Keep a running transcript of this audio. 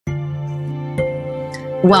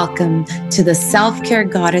Welcome to the Self-Care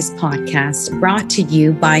Goddess podcast, brought to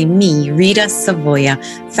you by me, Rita Savoia,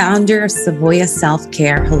 founder of Savoia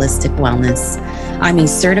Self-Care Holistic Wellness. I'm a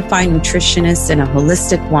certified nutritionist and a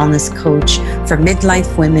holistic wellness coach for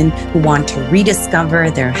midlife women who want to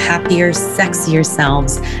rediscover their happier, sexier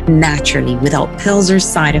selves naturally without pills or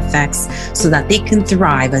side effects so that they can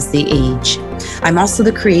thrive as they age. I'm also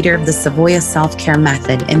the creator of the Savoia Self-Care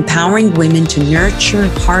Method, empowering women to nurture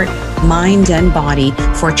heart, mind, and body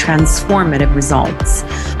for transformative results.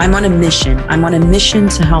 I'm on a mission. I'm on a mission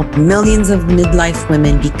to help millions of midlife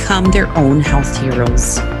women become their own health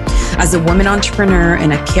heroes. As a woman entrepreneur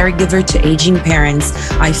and a caregiver to aging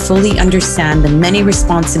parents, I fully understand the many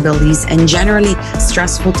responsibilities and generally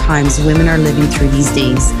stressful times women are living through these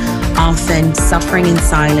days, often suffering in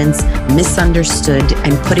silence, misunderstood,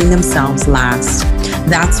 and putting themselves last.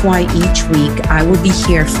 That's why each week I will be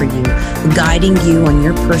here for you, guiding you on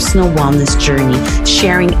your personal wellness journey,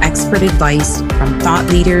 sharing expert advice from thought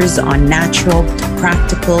leaders on natural,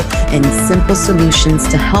 practical, and simple solutions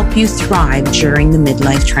to help you thrive during the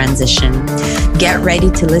midlife transition. Get ready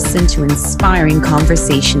to listen to inspiring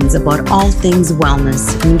conversations about all things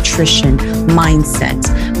wellness, nutrition,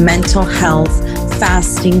 mindset, mental health,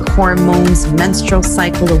 fasting, hormones, menstrual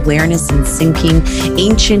cycle awareness and syncing,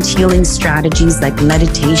 ancient healing strategies like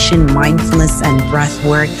meditation, mindfulness, and breath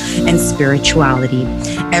work, and spirituality.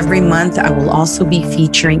 Every month, I will also be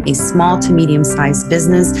featuring a small to medium-sized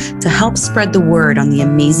business to help spread the word on the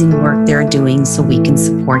amazing work they're doing so we can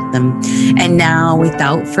support them. And now,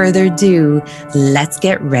 without further ado, let's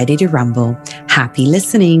get ready to rumble. Happy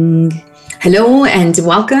listening. Hello and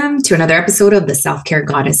welcome to another episode of the Self-Care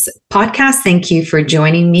Goddess podcast. Thank you for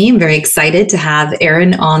joining me. I'm very excited to have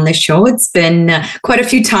Erin on the show. It's been quite a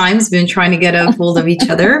few times, been trying to get a hold of each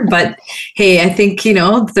other, but hey, I think,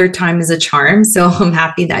 third time is a charm. So I'm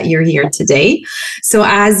happy that you're here today. So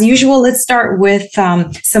as usual, let's start with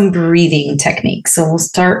some breathing techniques. So we'll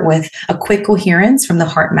start with a quick coherence from the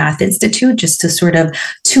HeartMath Institute, just to sort of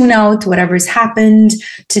tune out whatever's happened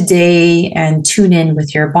today and tune in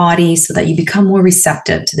with your body so that you become more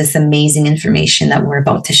receptive to this amazing information that we're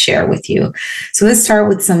about to share with you. So let's start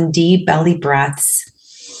with some deep belly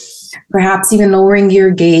breaths, perhaps even lowering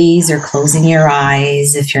your gaze or closing your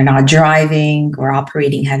eyes if you're not driving or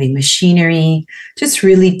operating heavy machinery, just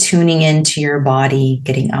really tuning into your body,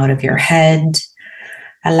 getting out of your head,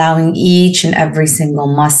 allowing each and every single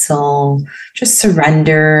muscle, just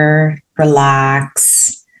surrender,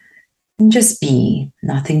 relax, and just be.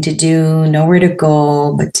 Nothing to do, nowhere to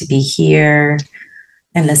go, but to be here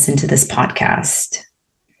and listen to this podcast.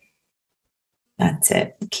 That's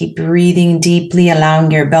it. Keep breathing deeply, allowing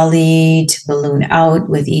your belly to balloon out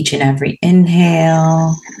with each and every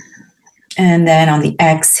inhale. And then on the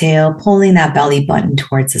exhale, pulling that belly button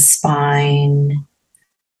towards the spine.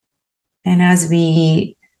 And as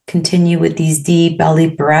we continue with these deep belly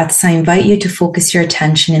breaths, I invite you to focus your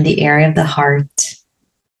attention in the area of the heart.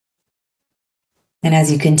 And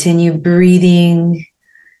as you continue breathing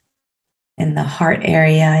in the heart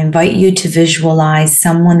area, I invite you to visualize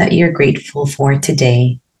someone that you're grateful for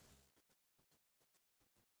today.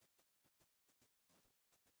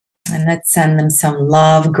 And let's send them some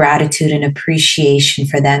love, gratitude, and appreciation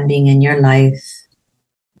for them being in your life.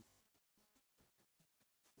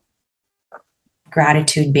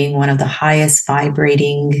 Gratitude being one of the highest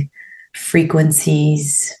vibrating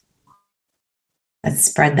frequencies. Let's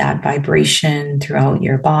spread that vibration throughout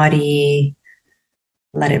your body.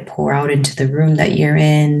 Let it pour out into the room that you're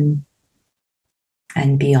in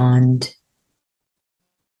and beyond.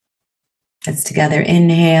 Let's together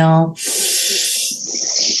inhale.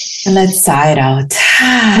 And let's sigh it out.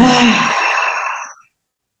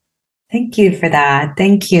 Thank you for that.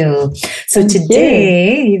 Thank you. So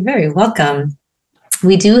today, you're very welcome.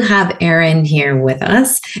 We do have Erin here with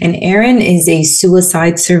us, and Erin is a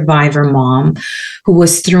suicide survivor mom who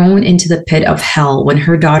was thrown into the pit of hell when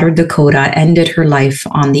her daughter Dakota ended her life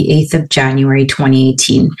on the 8th of January,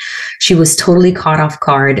 2018. She was totally caught off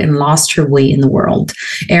guard and lost her way in the world.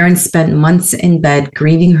 Erin spent months in bed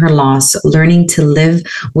grieving her loss, learning to live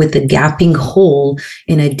with the gaping hole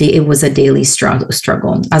in a day. It was a daily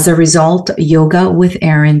struggle. As a result, Yoga with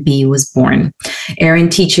Erin B was born. Erin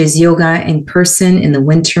teaches yoga in person in in the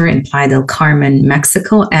winter in Playa del Carmen,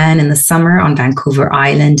 Mexico, and in the summer on Vancouver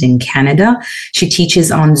Island in Canada. She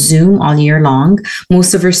teaches on Zoom all year long.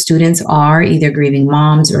 Most of her students are either grieving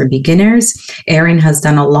moms or beginners. Erin has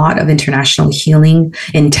done a lot of intentional healing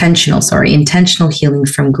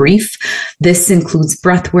from grief. This includes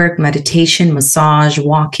breath work, meditation, massage,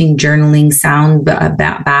 walking, journaling, sound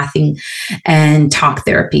bathing, and talk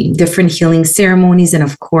therapy, different healing ceremonies, and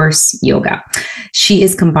of course, yoga. She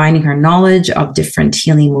is combining her knowledge of different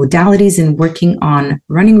healing modalities and working on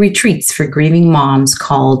running retreats for grieving moms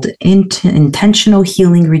called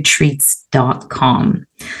intentionalhealingretreats.com.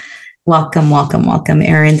 Welcome,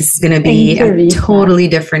 Erin. This is going to be a totally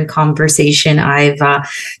different conversation.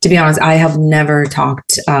 To be honest, I have never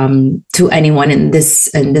talked to anyone in this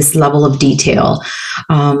level of detail.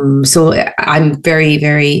 So I'm very,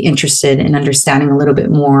 very interested in understanding a little bit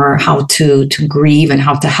more how to grieve and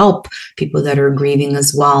how to help people that are grieving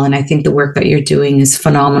as well. And I think the work that you're doing is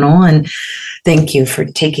phenomenal. And thank you for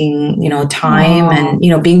taking, time and,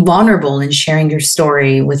 being vulnerable and sharing your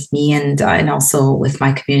story with me and also with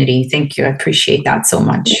my community. Thank you. I appreciate that so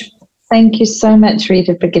much. Thank you so much,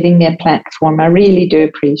 Rita, for giving me a platform. I really do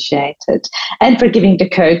appreciate it. And for giving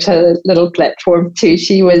Dakota a little platform too.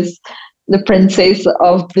 She was the princess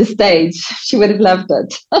of the stage. She would have loved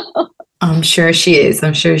it. I'm sure she is.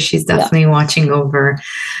 I'm sure she's definitely watching over.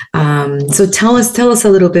 So tell us a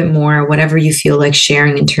little bit more, whatever you feel like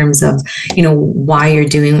sharing in terms of, why you're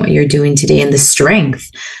doing what you're doing today and the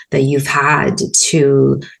strength that you've had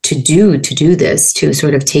to do this, to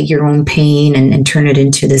sort of take your own pain and turn it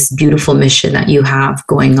into this beautiful mission that you have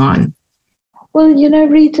going on. Well,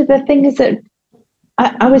 Rita, the thing is that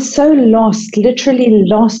I was so lost, literally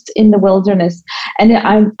lost in the wilderness. And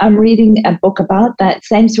I'm reading a book about that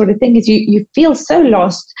same sort of thing. Is you feel so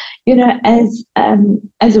lost, as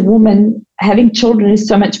a woman, having children is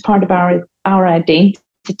so much part of our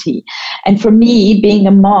identity. And for me, being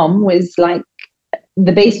a mom was like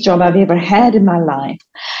the best job I've ever had in my life.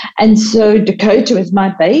 And so Dakota was my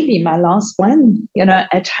baby, my last one,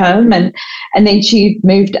 at home. And then she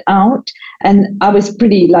moved out. And I was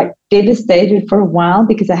pretty devastated for a while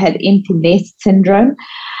because I had empty nest syndrome.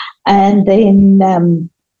 And then,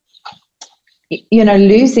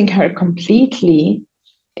 losing her completely,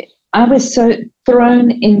 I was so thrown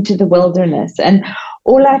into the wilderness. And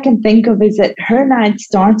all I can think of is that her and I had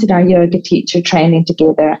started our yoga teacher training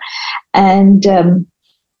together. And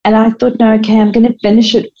I thought, no, okay, I'm going to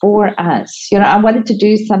finish it for us. I wanted to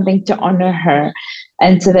do something to honor her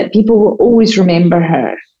and so that people will always remember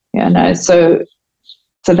her. So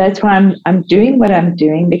that's why I'm doing what I'm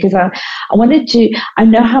doing, because I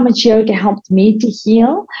know how much yoga helped me to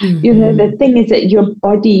heal. Mm-hmm. The thing is that your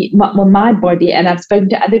body, my body, and I've spoken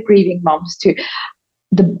to other grieving moms too,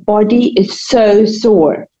 the body is so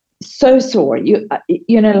sore. There's that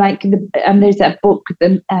book,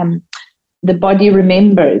 The Body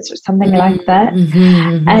Remembers or something like that.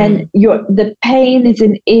 Mm-hmm. And the pain is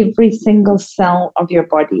in every single cell of your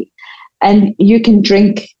body. And you can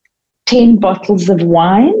drink 10 bottles of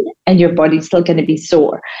wine and your body's still going to be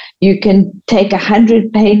sore. You can take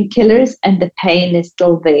 100 painkillers and the pain is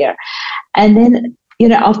still there. And then,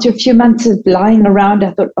 after a few months of lying around,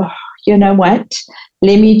 I thought, oh, you know what?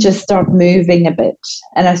 Let me just start moving a bit.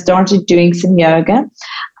 And I started doing some yoga.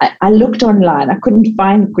 I looked online. I couldn't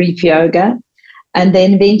find grief yoga. And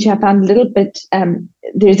then eventually I found a little bit,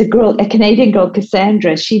 there's a Canadian girl,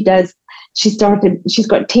 Cassandra. She's got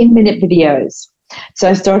 10-minute videos. So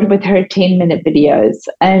I started with her 10-minute videos,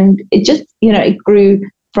 and it just, it grew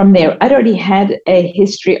from there. I'd already had a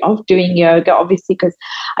history of doing yoga, obviously, because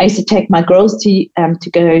I used to take my girls to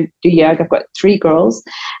go do yoga. I've got 3 girls,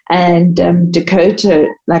 and Dakota,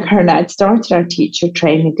 her and I had started our teacher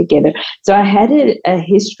training together. So I had a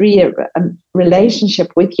history of a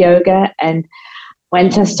relationship with yoga, and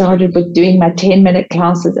once I started with doing my 10-minute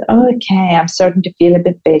classes, okay, I'm starting to feel a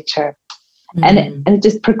bit better. Mm-hmm. And it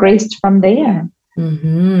just progressed from there.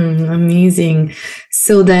 Mm-hmm. Amazing.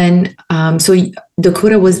 So then,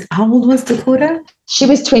 Dakota how old was Dakota? She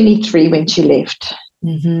was 23 when she left.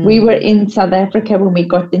 Mm-hmm. We were in South Africa when we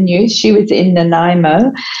got the news. She was in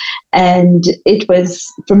Nanaimo. And it was,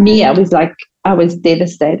 for me, I was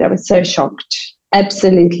devastated. I was so shocked.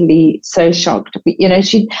 Absolutely so shocked.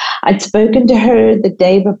 I'd spoken to her the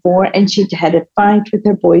day before and she'd had a fight with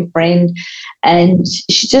her boyfriend, and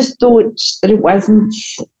she just thought that it wasn't,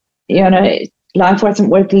 life wasn't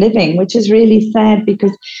worth living, which is really sad,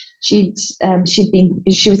 because she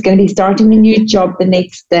was going to be starting a new job the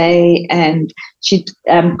next day, and she'd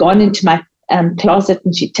gone into my closet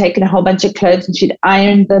and she'd taken a whole bunch of clothes and she'd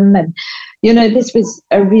ironed them, and this was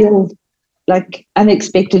a real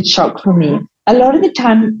unexpected shock for me. a lot of the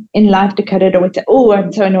time in life, Dakota, I'd always say, oh,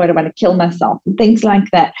 I'm so annoyed, I want to kill myself, and things like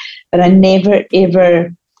that. But I never,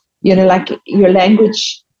 ever, like your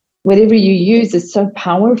language, whatever you use is so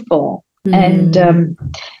powerful. And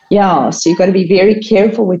so you've got to be very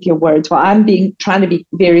careful with your words. Well, I'm trying to be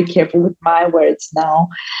very careful with my words now.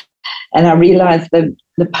 And I realize the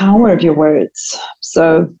power of your words.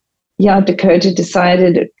 So, Dakota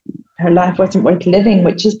decided her life wasn't worth living,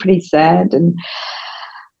 which is pretty sad, and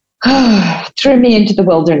threw me into the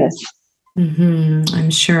wilderness.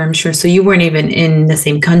 I'm sure. So you weren't even in the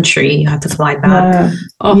same country. You had to fly back.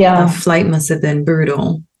 The flight must have been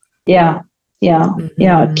brutal. Yeah.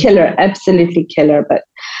 Killer, absolutely killer. But,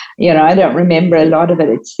 I don't remember a lot of it.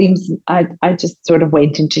 It seems I just sort of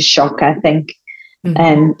went into shock, I think.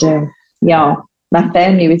 And, my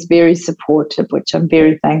family was very supportive, which I'm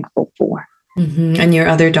very thankful for. And your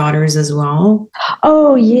other daughters as well?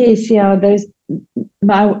 Oh, yes. Yeah.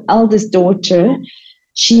 My eldest daughter,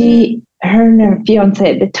 her and her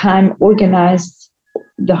fiance at the time organized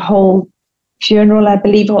the whole funeral, I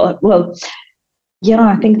believe. Well,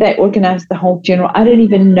 I think they organized the whole funeral. I don't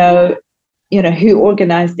even know, who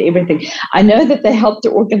organized everything. I know that they helped to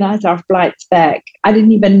organize our flights back. I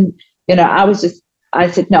didn't even, I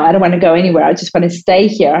said, no, I don't want to go anywhere. I just want to stay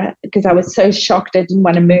here because I was so shocked. I didn't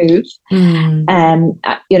want to move. And,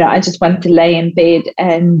 I just wanted to lay in bed.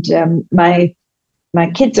 And my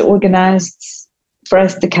kids organized for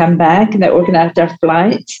us to come back, and they organized our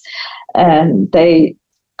flights. And they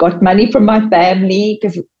got money from my family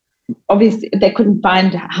because obviously they couldn't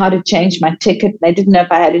find how to change my ticket. They didn't know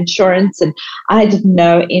if I had insurance, and I didn't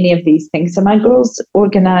know any of these things. So my girls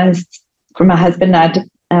organized for my husband and I to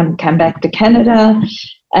come back to Canada,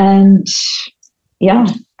 and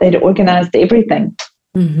they'd organized everything.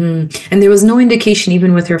 And there was no indication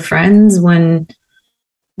even with her friends when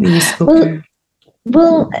you spoke to her?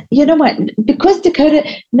 Well, you know what? Because Dakota,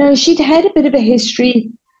 she'd had a bit of a history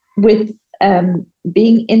with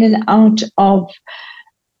being in and out of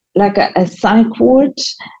like a psych ward,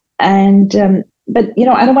 and but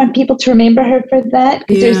I don't want people to remember her for that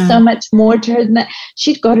because there's so much more to her than that.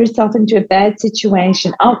 She'd got herself into a bad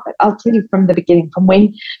situation. I'll tell you from the beginning, from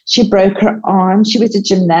when she broke her arm. She was a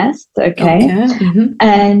gymnast,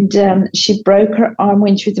 and she broke her arm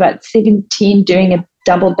when she was about 17, doing a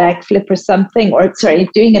double backflip or something,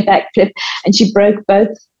 doing a backflip, and she broke both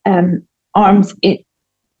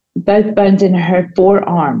both bones in her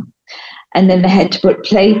forearm, and then they had to put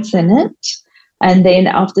plates in it. And then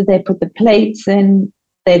after they put the plates in,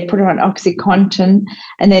 they'd put her on OxyContin,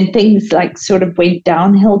 and then things like sort of went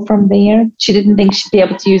downhill from there. She didn't think she'd be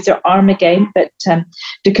able to use her arm again, but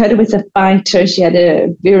Dakota was a fighter. She had a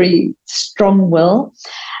very strong will,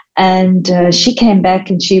 and she came back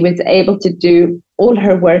and she was able to do all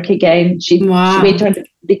her work again. She went on to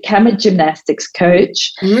become a gymnastics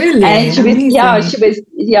coach. Really? And she was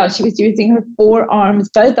using her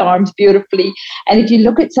forearms, both arms, beautifully. And if you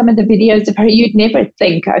look at some of the videos of her, you'd never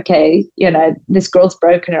think, okay, this girl's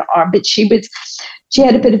broken her arm. But she was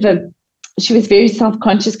very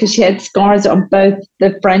self-conscious because she had scars on both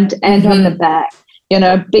the front and on the back.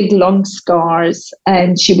 Big long scars,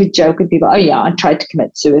 and she would joke with people, I tried to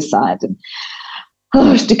commit suicide. And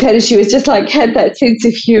Dakota, she was just had that sense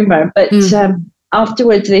of humor. But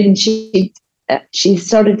afterwards, then she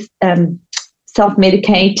started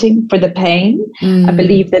self-medicating for the pain. I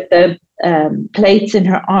believe that the plates in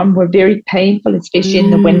her arm were very painful, especially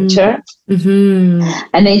in the winter.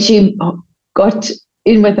 And then she got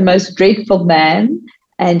in with the most dreadful man,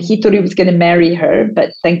 and he thought he was going to marry her,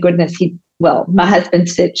 but thank goodness my husband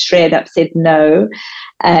said straight up, said no.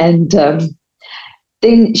 And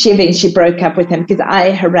then she eventually broke up with him because I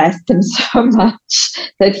harassed him so much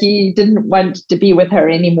that he didn't want to be with her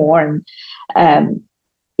anymore. And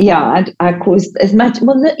I caused as much.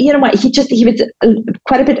 Well, you know what? He was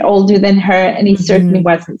quite a bit older than her, and he certainly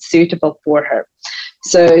wasn't suitable for her.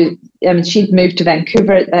 So she'd moved to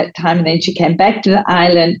Vancouver at that time, and then she came back to the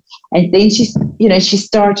island, and then she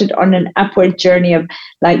started on an upward journey of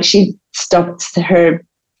she stopped her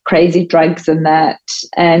crazy drugs and that,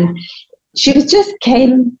 and she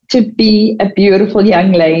came to be a beautiful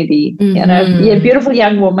young lady, a beautiful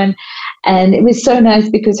young woman. And it was so nice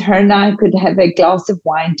because her and I could have a glass of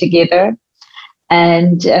wine together.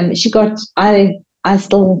 And I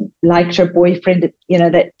still liked her boyfriend,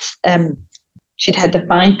 that she'd had the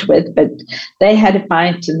fight with, but they had a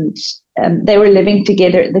fight, and they were living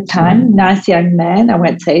together at the time. Nice young man, I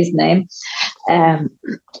won't say his name.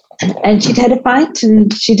 And she'd had a fight,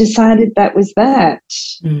 and she decided that was that,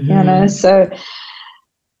 So,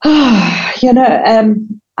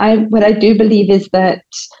 what I do believe is that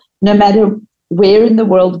no matter where in the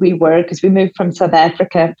world we were, because we moved from South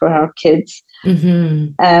Africa for our kids.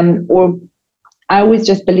 Or I always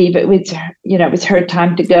just believe it was, it was her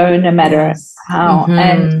time to go, no matter how.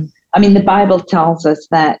 And I mean, the Bible tells us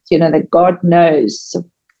that, that God knows,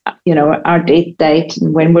 our death date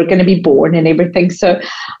and when we're going to be born and everything. So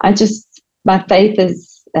my faith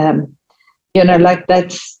is,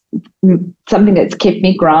 that's something that's kept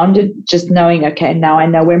me grounded, just knowing, okay, now I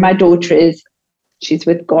know where my daughter is. She's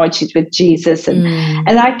with God, she's with Jesus, and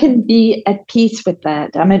I can be at peace with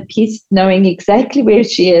that. I'm at peace knowing exactly where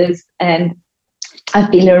she is, and I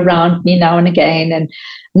feel her around me now and again. And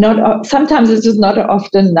sometimes it's just not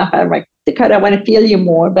often enough. I'm like, Dakota, I want to feel you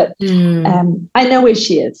more, but I know where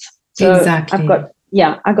she is. So exactly.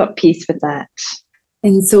 I got peace with that.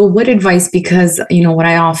 And so what advice, because, what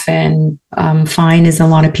I often find is a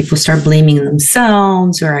lot of people start blaming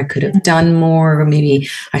themselves, or I could have done more, or maybe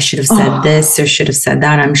I should have said this or should have said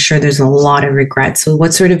that. I'm sure there's a lot of regret. So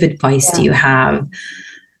what sort of advice do you have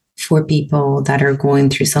for people that are going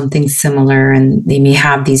through something similar and they may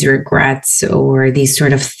have these regrets or these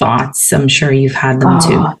sort of thoughts? I'm sure you've had them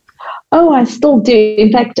too. Oh, I still do.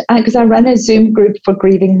 In fact, because I run a Zoom group for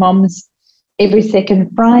grieving moms every second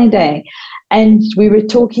Friday. And we were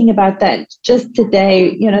talking about that just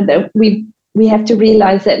today, that we have to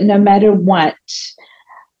realize that no matter what,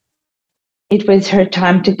 it was her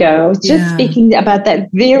time to go. I was just speaking about that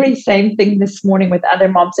very same thing this morning with other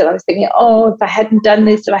moms, that I was thinking, if I hadn't done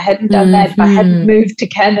this, if I hadn't done that, if I hadn't moved to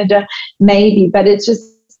Canada, maybe. But it's just,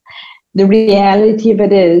 the reality of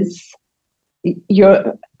it is,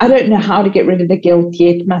 I don't know how to get rid of the guilt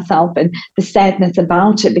yet myself and the sadness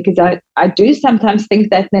about it, because I do sometimes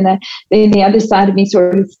think that then the other side of me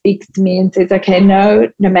sort of speaks to me and says, okay,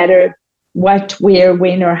 no matter what, where,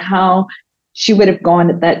 when, or how, she would have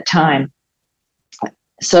gone at that time.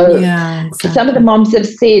 So some of the moms have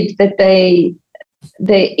said that they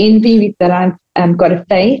envy that I've got a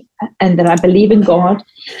faith and that I believe in God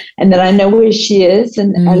and that I know where she is.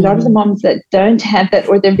 And a lot of the moms that don't have that,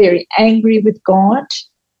 or they're very angry with God.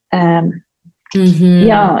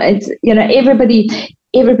 It's,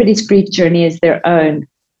 everybody's grief journey is their own.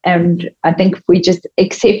 And I think if we just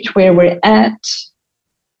accept where we're at.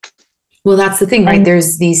 Well, that's the thing, right?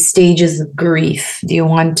 There's these stages of grief. Do you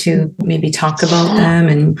want to maybe talk about them?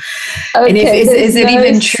 And is it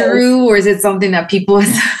even true, or is it something that people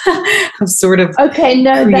have sort of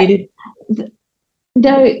created?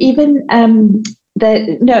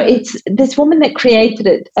 It's this woman that created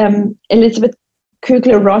it, Elizabeth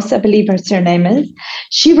Kubler-Ross, I believe her surname is.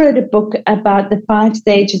 She wrote a book about the 5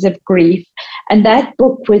 stages of grief, and that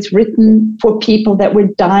book was written for people that were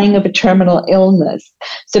dying of a terminal illness.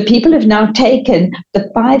 So people have now taken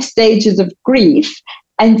the 5 stages of grief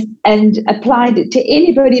and applied it to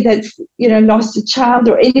anybody that's lost a child,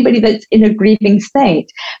 or anybody that's in a grieving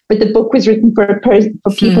state. But the book was written for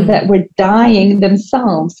people that were dying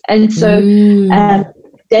themselves, and so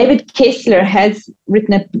David Kessler has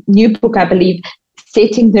written a new book, I believe,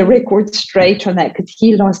 setting the record straight on that, because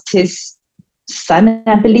he lost his son,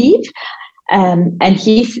 I believe, and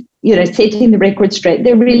he's setting the record straight.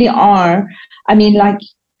 There really are,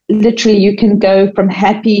 literally you can go from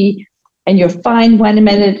happy and you're fine 1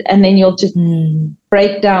 minute, and then you'll just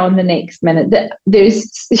break down the next minute. There's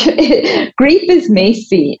grief is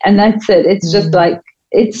messy, and that's it. It's just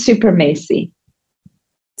it's super messy.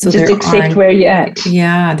 So just accept where you're at.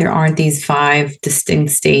 Yeah, there aren't these 5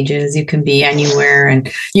 distinct stages. You can be anywhere,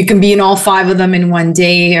 and you can be in all 5 of them in one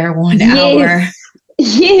day or 1 hour.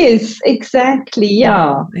 Yes, exactly.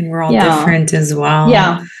 Yeah. And we're all different as well.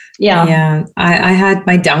 Yeah. I had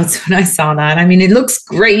my doubts when I saw that. It looks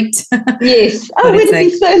great. Yes. Oh, it would be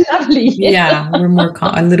so lovely. We're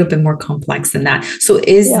a little bit more complex than that. So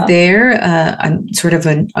is there a sort of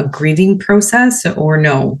a grieving process, or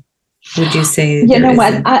no? Would you say? You know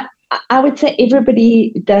what? I would say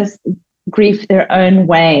everybody does grieve their own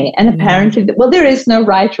way. And apparently, there is no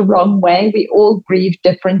right or wrong way. We all grieve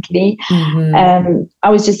differently. I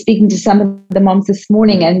was just speaking to some of the moms this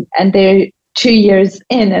morning, and they're 2 years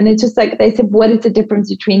in, and it's just like they said, what is the difference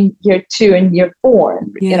between year 2 and year 4?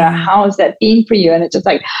 How has that been for you? And it's just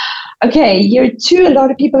like, okay, year 2, a lot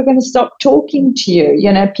of people are going to stop talking to you.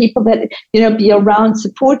 People that be around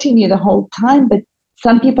supporting you the whole time, but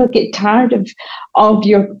some people get tired of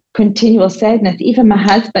your continual sadness. Even my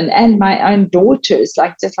husband and my own daughters,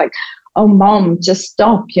 oh, Mom, just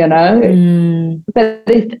stop, But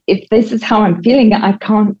if this is how I'm feeling, I'm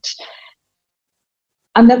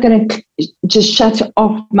not going to just shut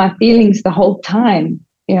off my feelings the whole time.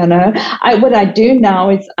 What I do now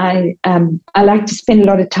is I like to spend a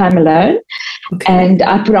lot of time alone, and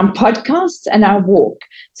I put on podcasts and I walk.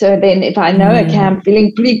 So then if I know, okay, I'm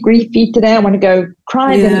feeling pretty griefy today, I want to go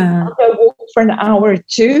cry, then I'll go walk for an hour or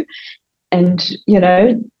two and,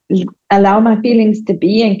 allow my feelings to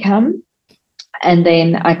be and come. And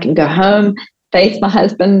then I can go home, face my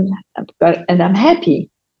husband, and I'm happy.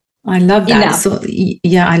 I love that. So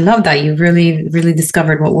I love that. You really, really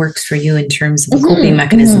discovered what works for you in terms of a coping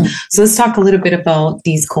mechanism. So let's talk a little bit about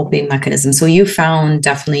these coping mechanisms. So you found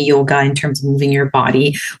definitely yoga in terms of moving your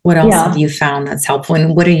body. What else have you found that's helpful?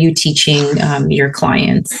 And what are you teaching your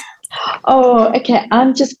clients? Oh, okay.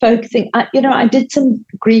 I'm just focusing. I did some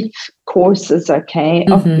grief courses,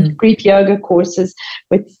 grief yoga courses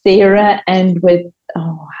with Sarah and with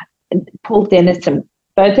Paul Dennison.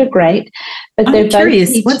 Both are great, but I'm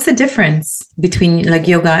curious. What's the difference between like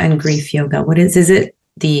yoga and grief yoga? What is it?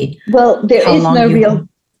 There's no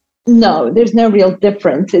real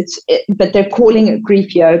difference. But they're calling it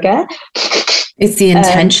grief yoga. It's the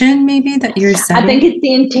intention, maybe, that you're setting. I think it's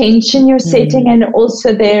the intention you're setting, and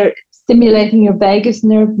also they're stimulating your vagus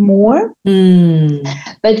nerve more.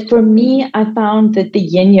 But for me, I found that the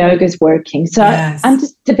yin yoga is working. So I'm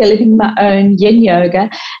just developing my own yin yoga,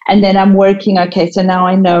 and then I'm working, so now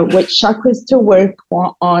I know which chakras to work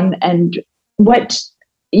on and what,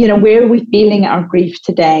 where are we feeling our grief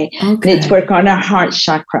today? Let's work on our heart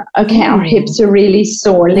chakra. Our hips are really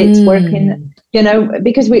sore. Let's work in,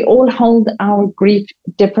 because we all hold our grief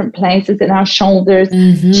different places in our shoulders,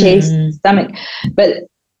 chest, stomach.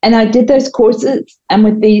 And I did those courses and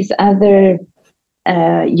with these other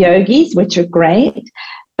yogis, which are great,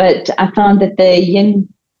 but I found that the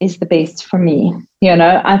yin is the best for me.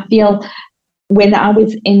 I feel when I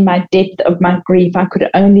was in my depth of my grief, I could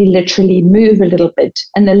only literally move a little bit.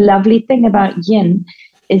 And the lovely thing about yin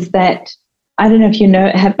is that, I don't know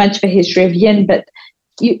if have much of a history of yin, but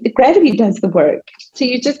the gravity does the work. So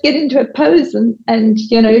you just get into a pose and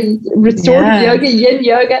restorative yoga, yin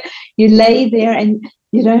yoga, you lay there and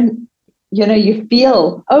you don't, you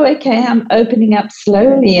feel, I'm opening up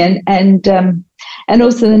slowly. And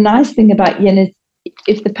also the nice thing about yin is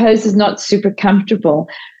if the pose is not super comfortable,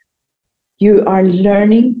 you are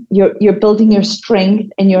learning, you're building your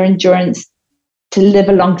strength and your endurance to live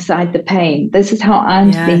alongside the pain. This is how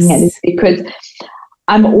I'm seeing it, because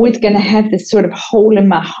I'm always going to have this sort of hole in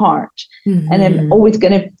my heart, and I'm always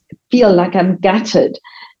going to feel like I'm gutted.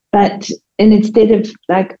 And instead of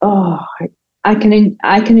like, I can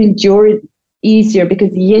endure it easier,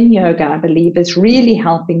 because yin yoga, I believe, is really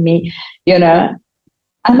helping me.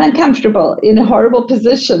 I'm uncomfortable in a horrible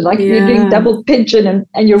position, like you're doing double pigeon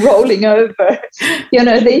and you're rolling over,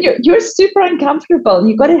 then you're super uncomfortable.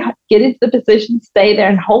 You've got to get into the position, stay there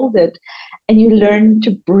and hold it. And you learn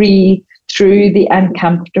to breathe through the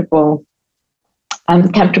uncomfortable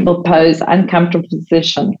pose, uncomfortable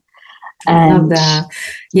position. I love that.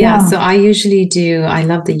 So I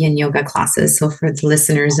love the yin yoga classes. So for the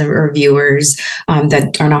listeners or viewers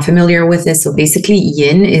that are not familiar with this, so basically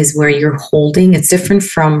yin is where you're holding, it's different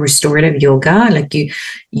from restorative yoga. Like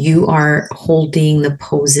you are holding the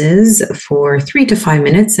poses for 3 to 5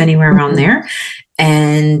 minutes, anywhere around there.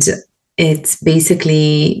 And it's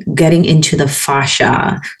basically getting into the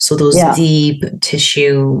fascia. So those deep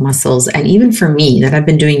tissue muscles. And even for me, that I've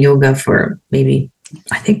been doing yoga for maybe,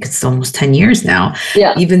 I think it's almost 10 years now.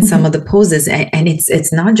 Even some of the poses, and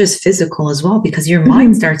it's not just physical as well, because your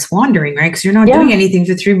mind starts wandering, right? Because you're not doing anything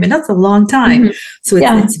for 3 minutes. That's a long time. So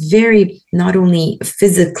it's very not only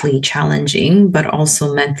physically challenging, but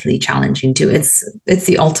also mentally challenging too. It's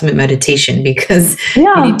the ultimate meditation, because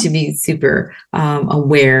you need to be super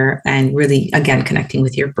aware and really, again, connecting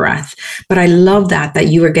with your breath. But I love that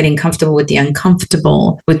you are getting comfortable with the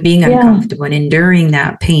uncomfortable, with being uncomfortable and enduring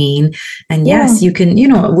that pain. And yes, you can,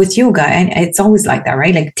 with yoga, and it's always like that,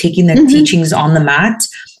 right? Like taking the teachings on the mat,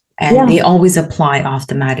 and they always apply off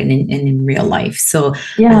the mat and in real life. So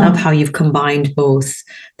I love how you've combined both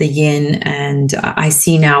the yin, and I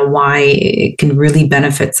see now why it can really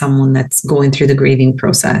benefit someone that's going through the grieving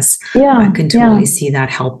process. I can totally see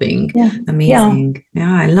that helping. Amazing.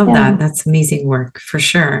 I love that. That's amazing work for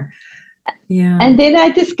sure. And then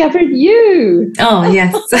I discovered you. Oh,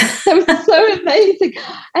 yes. That was so amazing.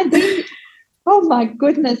 And then, oh my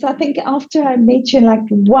goodness, I think after I met you, like,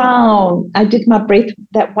 wow, I did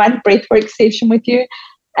that one breathwork session with you,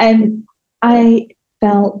 and I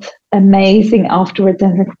felt amazing afterwards.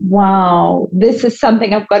 And like, wow, this is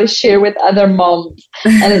something I've got to share with other moms.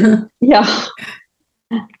 And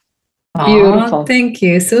beautiful. Thank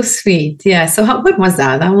you. So sweet. Yeah. So when was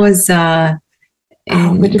that? That was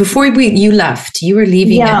And before you left, you were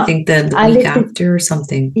leaving, I think the week after or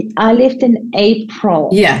something. I left in April.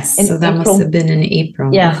 Yes, so that must have been in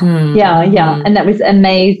April. Yeah, yeah. And that was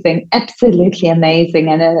amazing, absolutely amazing.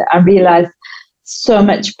 And I realized so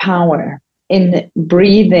much power in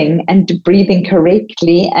breathing and breathing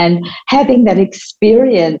correctly and having that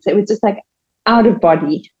experience. It was just like out of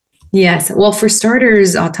body. Yes. Well, for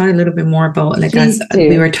starters, I'll tell you a little bit more about, like, as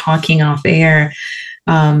we were talking off air,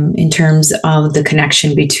 in terms of the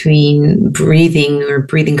connection between breathing or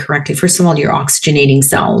breathing correctly. First of all, you're oxygenating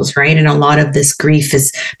cells, right? And a lot of this grief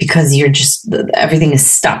is because you're just, everything is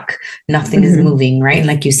stuck. Nothing is moving, right?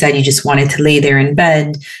 Like you said, you just wanted to lay there in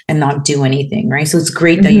bed and not do anything, right? So it's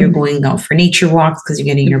great that you're going out for nature walks because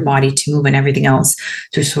you're getting your body to move and everything else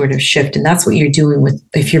to sort of shift. And that's what you're doing with,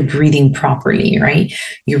 if you're breathing properly, right?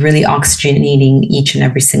 You're really oxygenating each and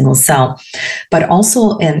every single cell. But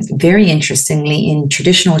also, and very interestingly, in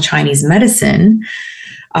traditional Chinese medicine,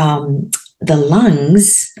 the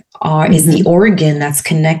lungs is the organ that's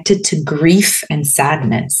connected to grief and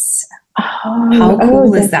sadness. How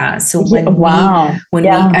cool is that? So when we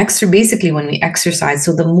exercise,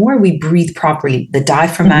 so the more we breathe properly, the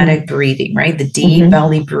diaphragmatic breathing, right? The deep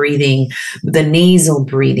belly breathing, the nasal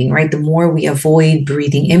breathing, right? The more we avoid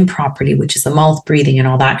breathing improperly, which is the mouth breathing and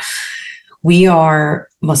all that, we are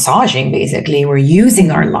massaging, basically. We're using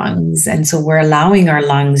our lungs. And so we're allowing our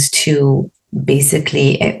lungs to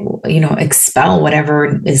basically, expel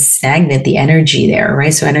whatever is stagnant, the energy there,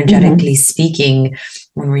 right? So energetically speaking,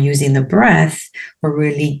 when we're using the breath, we're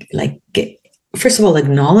really first of all,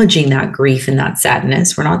 acknowledging that grief and that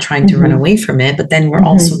sadness. We're not trying to run away from it, but then we're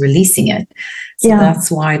also releasing it. So that's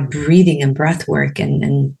why breathing and breath work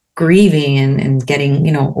and grieving and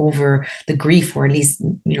getting, over the grief, or at least,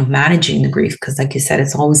 managing the grief. Because like you said,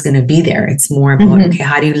 it's always going to be there. It's more about, okay,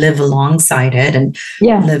 how do you live alongside it and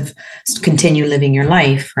continue living your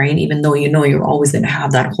life, right? Even though, you're always going to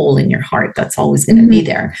have that hole in your heart. That's always going to be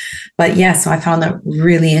there. But so I found that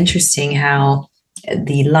really interesting how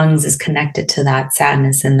the lungs is connected to that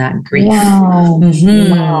sadness and that grief.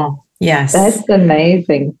 Wow. Yes. That's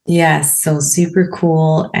amazing. Yes. So super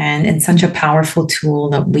cool and such a powerful tool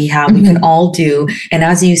that we have, we can all do. And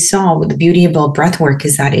as you saw, the beauty about breath work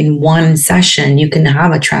is that in one session, you can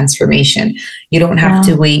have a transformation. You don't have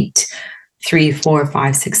to wait 3, 4,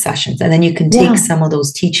 5, 6 sessions. And then you can take some of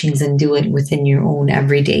those teachings and do it within your own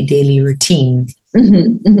everyday daily routine.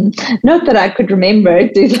 Not that I could remember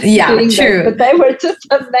doing true. that, but they were just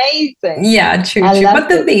amazing. Yeah, true. But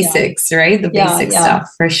the basics, right? The basic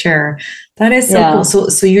stuff for sure. That is so cool.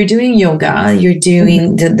 So you're doing yoga, you're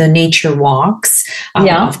doing the nature walks,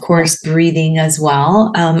 of course, breathing as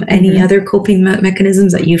well. Any other coping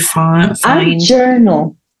mechanisms that you find? I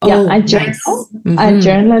journal. I journal. Nice. I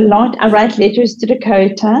journal a lot. I write letters to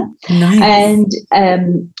Dakota. Nice.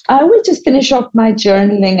 And I always just finish off my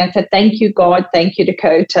journaling. I said, thank you, God. Thank you,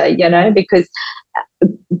 Dakota, because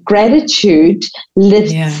gratitude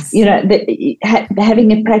lifts,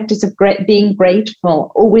 having a practice of being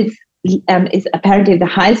grateful always is apparently the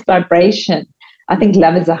highest vibration. I think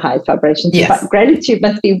love is a highest vibration. But gratitude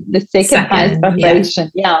must be the second highest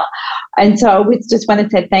vibration. And so I always just want to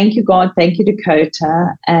say, thank you, God. Thank you,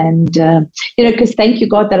 Dakota. And, because thank you,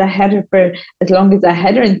 God, that I had her for as long as I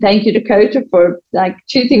had her. And thank you, Dakota, for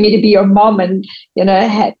choosing me to be your mom and,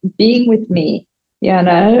 being with me,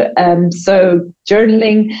 so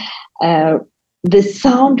journaling, the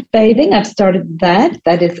sound bathing, I've started that.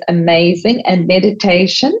 That is amazing. And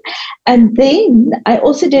meditation. And then I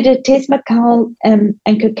also did a Temazcal and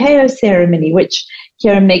cacao ceremony, which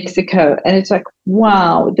here in Mexico. And it's like,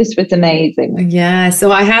 wow, this was amazing. Yeah.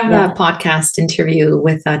 So I have a podcast interview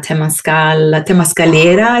with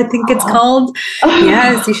Temazcalera, I think it's called.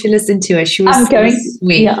 Yes, you should listen to it. She was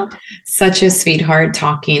sweet. Such a sweetheart,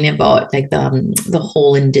 talking about the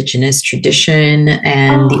whole indigenous tradition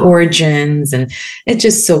and the origins. And it's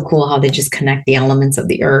just so cool how they just connect the elements of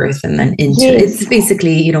the earth and then into it's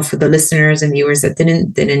basically, for the listeners and viewers that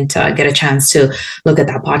didn't get a chance to look at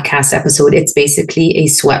that podcast episode, it's basically a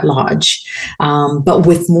sweat lodge. But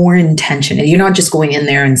with more intention. You're not just going in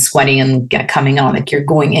there and sweating and coming out. You're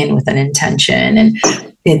going in with an intention. And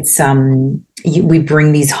it's we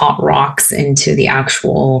bring these hot rocks into the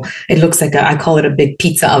actual, it looks like I call it a big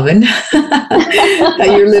pizza oven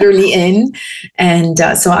that you're literally in. And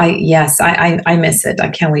so I miss it. I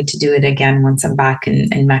can't wait to do it again once I'm back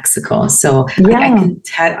in Mexico. So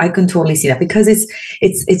I can totally see that, because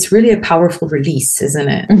it's really a powerful release, isn't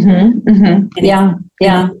it? In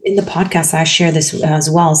the podcast, I share this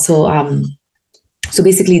as well. So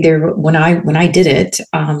basically when I did it,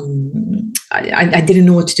 I didn't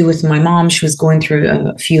know what to do with my mom. She was going through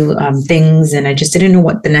a few things, and I just didn't know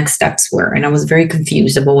what the next steps were. And I was very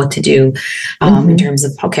confused about what to do in terms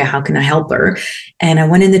of, okay, how can I help her? And I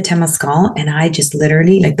went in the Temazcal, and I just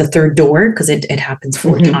literally, like the third door, because it happens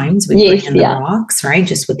 4 times with bring in the rocks, right?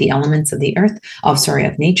 Just with the elements of the earth,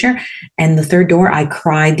 of nature. And the third door, I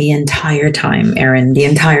cried the entire time, Erin, the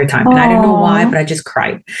entire time. And I don't know why, but I just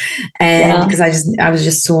cried. And because I was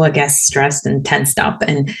just so, I guess, stressed and tensed up.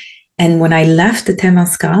 And when I left the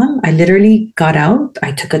Temazcal, I literally got out.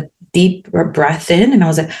 I took a deep breath in, and I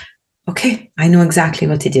was like, okay, I know exactly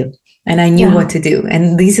what to do. And I knew what to do.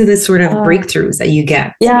 And these are the sort of breakthroughs that you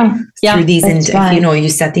get through these. You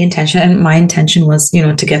set the intention. And my intention was,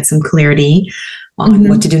 to get some clarity on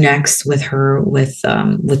what to do next with her, with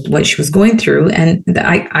what she was going through. And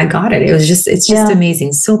I got it. It's just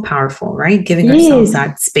amazing. So powerful, right? Giving ourselves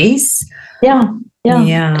that space. Yeah.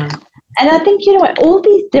 And I think, all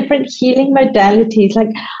these different healing modalities, like,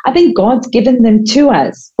 I think God's given them to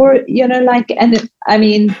us for,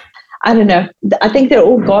 I don't know. I think they're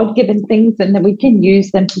all God-given things, and that we can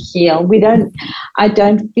use them to heal. I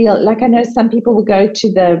don't feel like, I know some people will go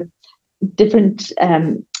to the different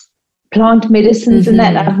plant medicines and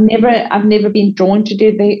that. I've never been drawn to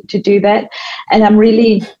do that. And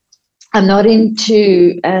I'm not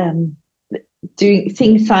into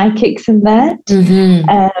seeing psychics and that.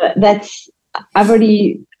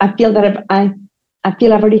 I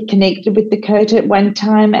feel I've already connected with Dakota at one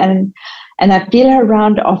time, and I feel her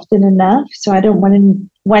around often enough, so I don't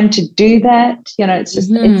want to do that. It's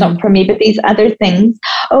just it's not for me. But these other things,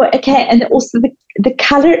 and also the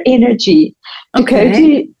color energy.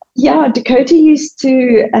 Dakota used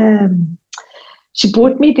to. She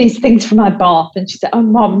bought me these things for my bath, and she said, "Oh,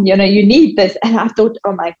 Mom, you need this." And I thought,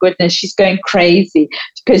 "Oh my goodness, she's going crazy,"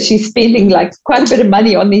 because she's spending like quite a bit of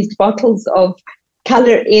money on these bottles of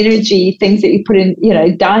color energy things that you put in,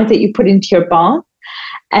 dyes that you put into your bath.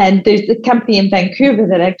 And there's a company in Vancouver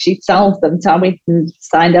that actually sells them. So I went and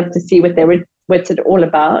signed up to see what's it all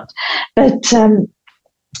about. But I'm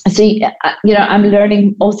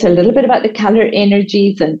learning also a little bit about the color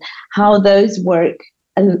energies and how those work.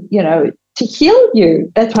 To heal you.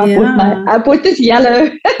 That's why I bought this yellow.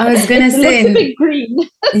 I was going to say. It looks a bit green.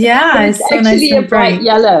 Yeah, it's so actually nice and a bright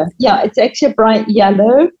yellow. Yeah, it's actually a bright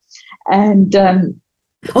yellow. And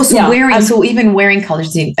even wearing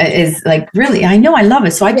colors is like, really, I know, I love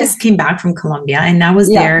it. So I just came back from Colombia, and I was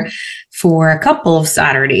there for a couple of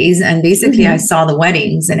Saturdays, and basically I saw the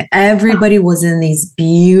weddings, and everybody was in these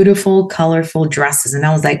beautiful, colorful dresses. And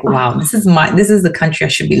I was like, wow, this is the country I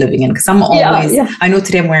should be living in. Because I'm always, I know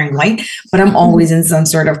today I'm wearing white, but I'm always in some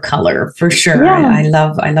sort of color for sure. Yeah. I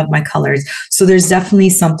love my colors. So there's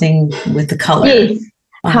definitely something with the color. Yes.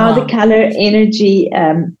 How the color energy,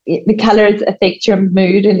 the colors affect your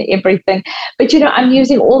mood and everything. But, I'm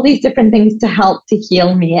using all these different things to help to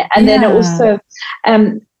heal me. And then also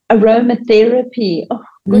aromatherapy. Oh,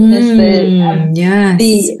 goodness.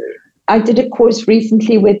 I did a course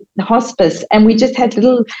recently with hospice, and we just had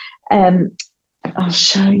little, I'll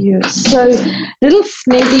show you. So little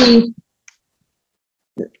smelly,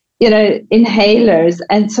 inhalers.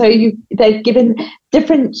 And so they've given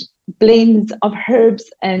different blends of herbs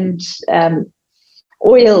and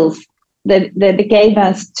oils that they gave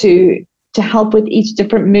us to help with each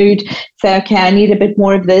different mood. Say, okay, I need a bit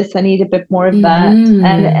more of this, I need a bit more of that.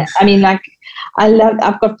 And I mean, like,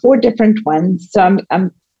 I've got 4 different ones. So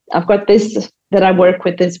I've got this that I work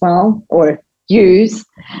with as well, or use.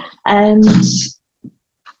 And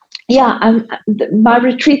my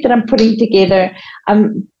retreat that I'm putting together,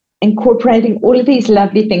 I'm incorporating all of these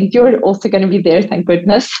lovely things. You're also going to be there, thank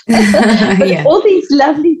goodness. But all these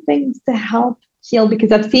lovely things to help heal,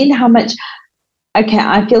 because I've seen how much,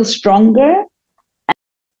 I feel stronger.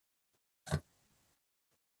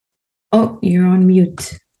 Oh, you're on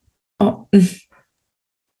mute. Oh.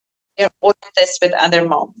 All this with other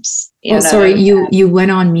moms. Sorry, you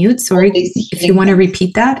went on mute. Sorry, if you want to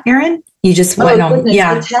repeat that, Erin. You just went on. Goodness,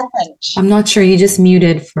 yeah, I'm not sure. You just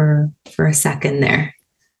muted for a second there.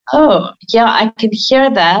 Oh, yeah, I can hear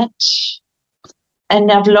that.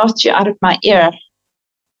 And I've lost you out of my ear.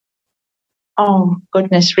 Oh,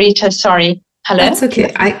 goodness, Rita, sorry. Hello? That's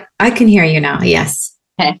okay. I can hear you now, yes.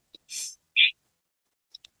 Okay.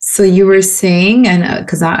 So you were saying, and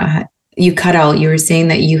because you cut out, you were saying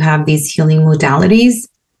that you have these healing modalities?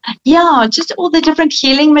 Yeah, just all the different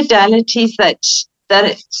healing modalities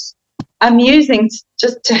that I'm using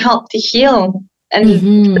just to help to heal. And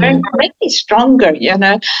make me stronger,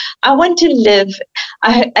 I want to live.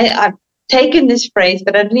 I've taken this phrase,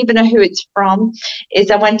 but I don't even know who it's from,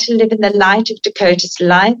 is I want to live in the light of Dakota's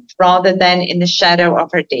life rather than in the shadow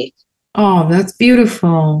of her death. Oh, that's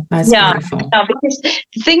beautiful. That's beautiful. Yeah, because the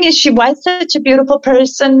thing is, she was such a beautiful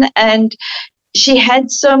person, and she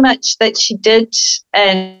had so much that she did,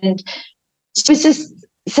 and she was just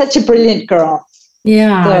such a brilliant girl.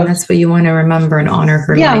 Yeah, so, and that's what you want to remember and honor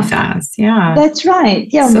her life as. Yeah, that's right.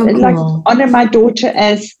 Yeah, so cool. Like honor my daughter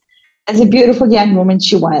as a beautiful young woman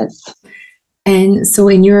she was. And so,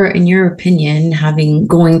 in your opinion, having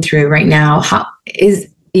going through it right now, how is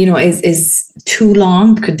too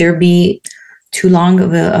long? Could there be too long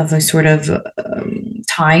of a sort of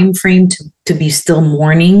time frame to be still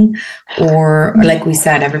mourning, or like we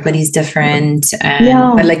said, everybody's different, and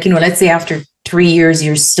but like let's say after 3 years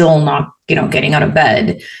you're still not getting out of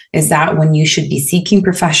bed, is that when you should be seeking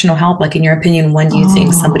professional help? Like, in your opinion, when do you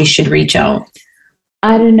think somebody should reach out?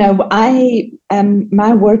 I don't know.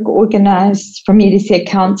 My work organized for me to see a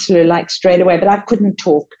counselor like straight away, but I couldn't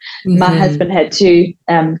talk. Mm-hmm. My husband had to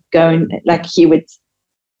go and like he would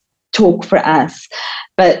talk for us.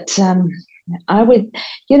 But I would,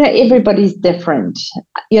 everybody's different.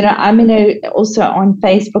 I'm also on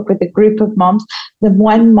Facebook with a group of moms. The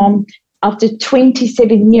one mom, after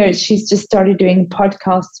 27 years, she's just started doing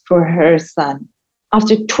podcasts for her son.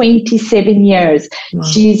 After 27 years, wow.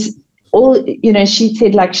 She's she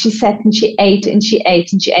said like she sat and she ate and she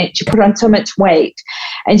ate and she ate. She put on so much weight,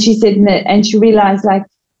 and she said, and she realized like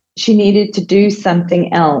she needed to do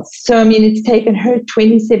something else. So, it's taken her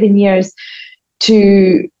 27 years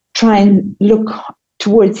to try and look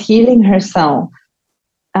towards healing herself.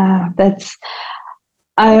 I'm glad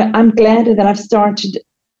that I've started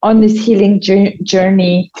on this healing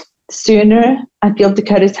journey sooner. I feel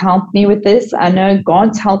Dakota's helped me with this. I know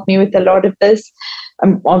God's helped me with a lot of this.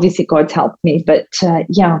 Obviously, God's helped me, but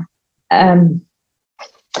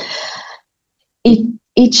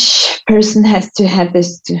each person has to have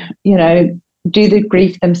this, do the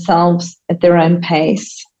grief themselves at their own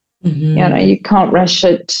pace. Mm-hmm. You can't rush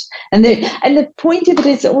it. And the point of it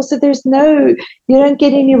is also you don't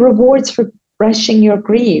get any rewards for rushing your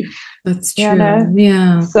grief. That's true.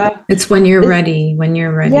 Yeah. So it's when you're ready,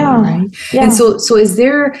 right? Yeah. And so is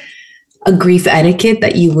there a grief etiquette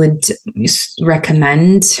that you would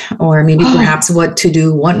recommend, or maybe perhaps what to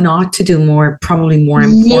do, what not to do, probably more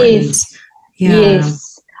important? Yes. Yeah.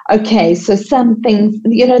 Yes. Okay. So some things,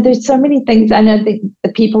 there's so many things. I know the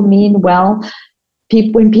people mean well.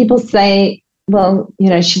 When people say, well,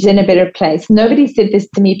 she's in a better place. Nobody said this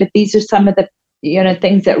to me, but these are some of the,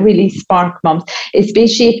 things that really spark moms,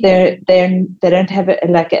 especially if they don't have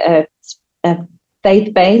a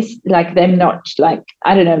faith base, like they're not like,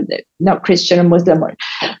 I don't know, not Christian or Muslim, or,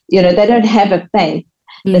 they don't have a faith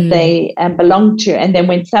that they belong to. And then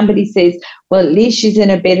when somebody says, well, at least she's in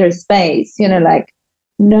a better space, like,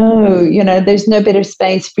 no, there's no better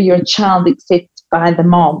space for your child except by the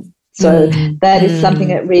mom. So that is something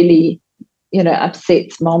that really,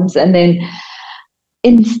 upsets moms. And then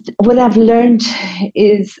what I've learned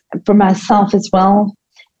is for myself as well,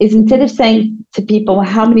 is instead of saying to people,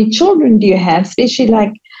 how many children do you have, especially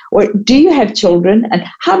like, or do you have children, and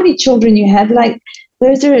how many children you have, like,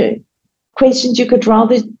 those are questions you could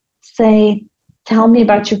rather say, tell me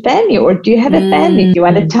about your family, or do you have a family? Do you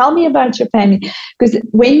want to tell me about your family? Because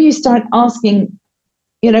when you start asking,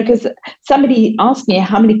 because somebody asked me,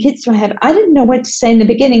 how many kids do I have? I didn't know what to say in the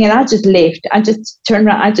beginning, and I just left. I just turned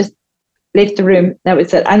around. I just left the room. That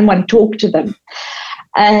was it. I didn't want to talk to them.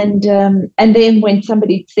 And then when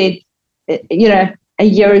somebody said, a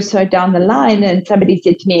year or so down the line, and somebody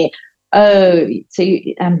said to me, oh, so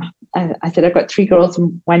I said, I've got 3 girls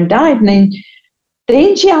and 1 died. And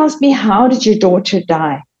then she asked me, how did your daughter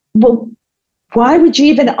die? Well, why would you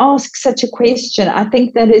even ask such a question? I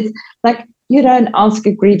think that is like, you don't ask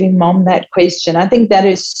a grieving mom that question. I think that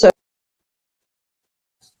is so.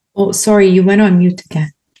 Oh, sorry, you went on mute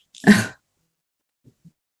again.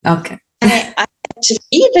 Okay. I had to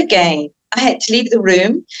leave again. I had to leave the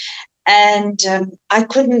room, and I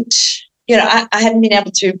couldn't, I hadn't been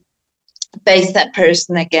able to face that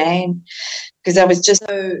person again, because I was just,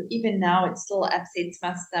 so even now it still upsets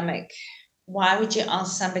my stomach. Why would you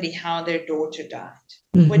ask somebody how their daughter died?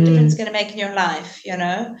 Mm-hmm. What difference is it going to make in your life,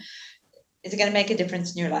 Is it going to make a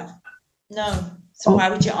difference in your life? No. So why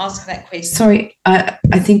would you ask that question? Sorry, I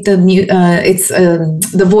think it's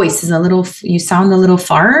the voice is a little, you sound a little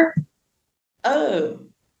far. Oh,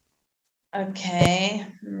 okay.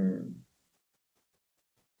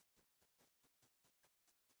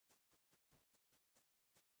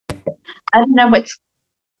 I don't know what.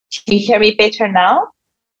 Can you hear me better now?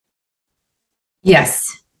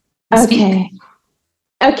 Yes. Okay. Speak.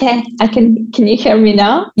 Okay, I can. Can you hear me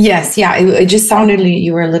now? Yes. Yeah. It just sounded like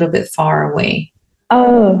you were a little bit far away.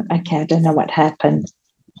 Oh, okay. I don't know what happened.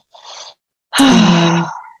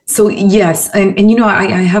 So yes, and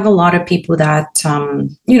I have a lot of people that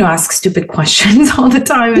ask stupid questions all the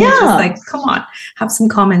time, and it's just like, come on, have some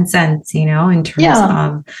common sense, in terms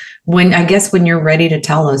of when you're ready to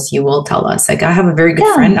tell us, you will tell us. Like, I have a very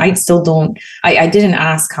good friend. I still don't. I didn't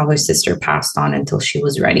ask how his sister passed on until she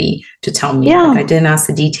was ready to tell me. Like, I didn't ask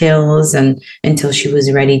the details until she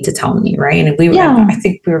was ready to tell me, right? And I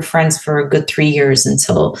think we were friends for a good 3 years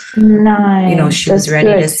until she was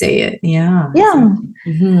ready to say it. Yeah.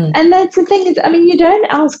 Mm-hmm. And that's the thing is, you don't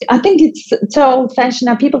ask. I think it's so old-fashioned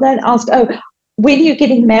now. People don't ask, when are you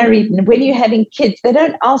getting married and when are you having kids? They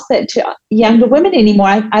don't ask that to younger women anymore.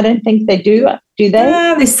 I don't think they do. Do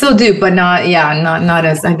they? They still do, but not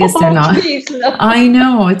as, I guess they're not. Geez, no. I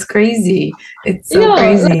know, it's crazy. It's so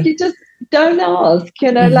crazy. Like, you just don't ask,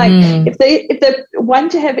 like if they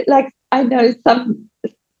want to have it, like I know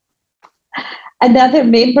another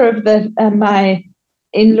member of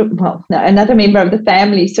another member of the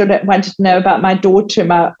family sort of wanted to know about my daughter,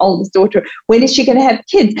 my oldest daughter. When is she going to have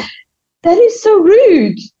kids? That is so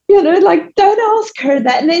rude, like, don't ask her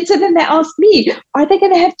that. And then they asked me, are they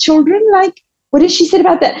going to have children? Like, what has she said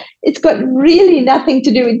about that? It's got really nothing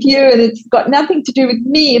to do with you, and it's got nothing to do with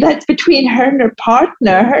me. That's between her and her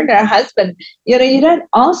partner, her and her husband. You don't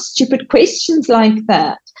ask stupid questions like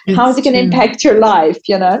that. How is it going to impact your life?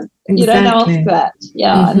 Exactly. You don't ask that.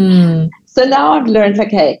 Yeah. Mm-hmm. So now I've learned,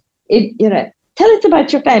 tell us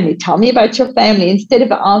about your family. Tell me about your family instead of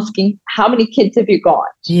asking, how many kids have you got?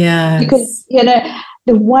 Yeah. Because,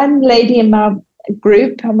 the one lady in my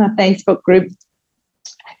group, on my Facebook group,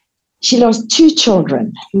 she lost 2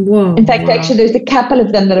 children. Whoa, in fact, actually, there's a couple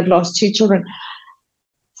of them that have lost 2 children.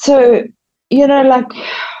 So, like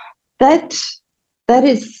that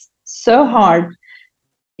is so hard,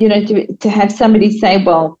 to have somebody say,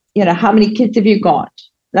 well, how many kids have you got?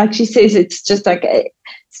 Like she says, it's just like it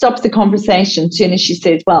stops the conversation as soon as she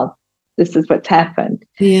says, well, this is what's happened.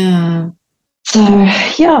 Yeah. So,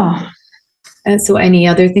 yeah. And so any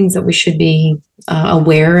other things that we should be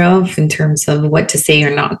aware of in terms of what to say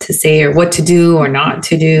or not to say, or what to do or not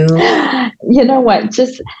to do? You know what?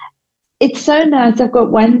 It's so nice. I've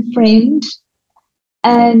got one friend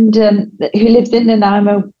and who lives in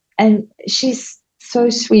Nanaimo, and she's so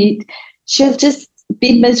sweet. She'll just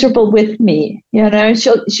be miserable with me, sometimes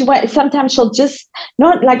she'll just,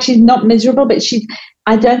 not like she's not miserable, but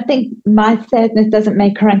I don't think my sadness doesn't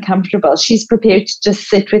make her uncomfortable. She's prepared to just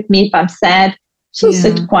sit with me if I'm sad. She'll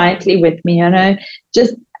sit quietly with me,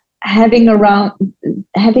 just having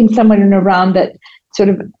someone around that sort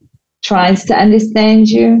of tries to understand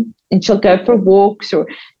you. And she'll go for walks, or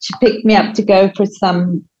she picked me up to go for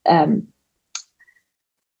some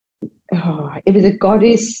it was a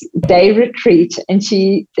goddess day retreat, and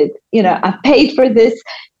she said, I paid for this,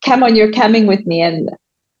 come on, you're coming with me. And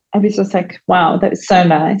I was just like, wow, that was so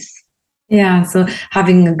nice. Yeah, so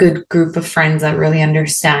having a good group of friends that really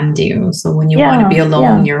understand you. So when you want to be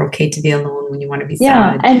alone, you're okay to be alone. When you want to be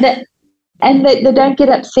sad. And they don't get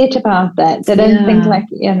upset about that. They don't think like,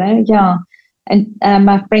 And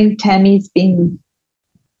my friend Tammy's been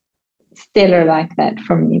stellar like that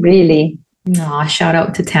for me, really. No, shout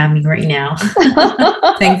out to Tammy right now.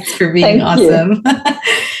 Thanks for being awesome.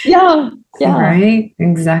 Yeah. Right,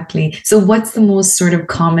 exactly. So what's the most sort of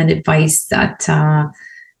common advice that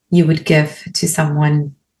you would give to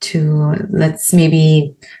someone to,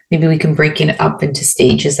 maybe we can break it up into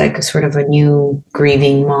stages, like a sort of a new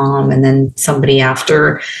grieving mom and then somebody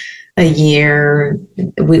after a year?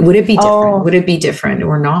 Would it be different? Would it be different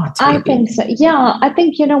or not? Maybe? I think so. Yeah, I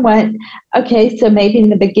think, you know what? Okay, so maybe in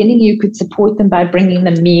the beginning you could support them by bringing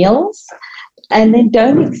them meals, and then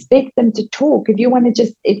don't expect them to talk. If you want to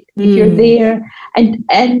just, if you're there,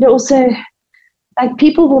 and also, like,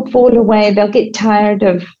 people will fall away. They'll get tired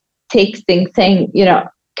of texting, saying,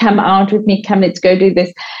 come out with me, come, let's go do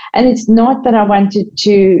this. And it's not that I wanted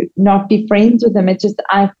to not be friends with them. It's just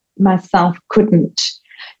I myself couldn't.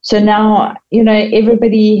 So now,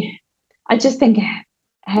 everybody, I just think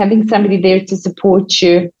having somebody there to support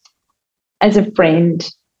you as a friend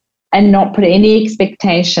and not put any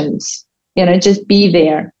expectations, just be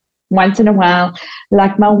there once in a while.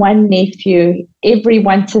 Like my one nephew, every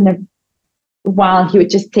once in a while, he would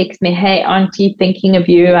just text me, hey, auntie, thinking of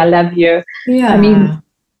you. I love you. Yeah. I mean,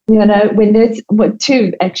 when there's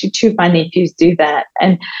two of my nephews do that.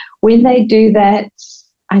 And when they do that,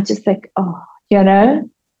 I just think,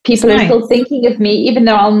 people are still thinking of me, even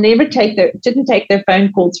though I'll never didn't take their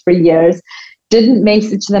phone calls for years, didn't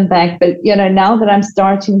message them back. But, now that I'm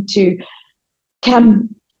starting to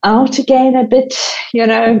come out again a bit,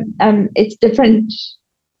 it's different.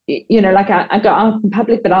 like I go out in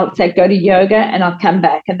public, but I'll say go to yoga and I'll come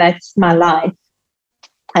back, and that's my life.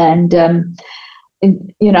 And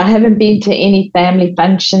I haven't been to any family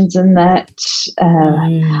functions and that.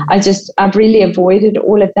 I've really avoided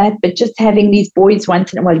all of that. But just having these boys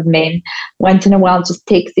men once in a while, just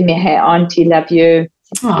texting me, "Hey, auntie, love you."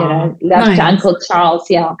 Love nice. To Uncle Charles.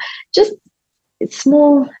 Yeah, just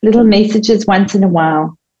small little messages once in a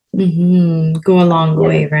while. Go a long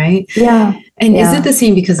way, right? Yeah. And is it the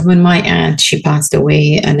same? Because when my aunt, she passed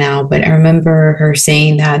away now, but I remember her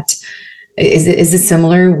saying that. Is it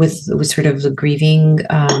similar with sort of the grieving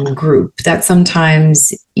group, that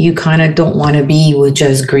sometimes you kind of don't want to be with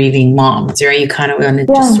just grieving moms, right? You kind of want to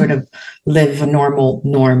just sort of live a normal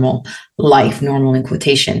life, normal in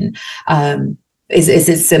quotation. Is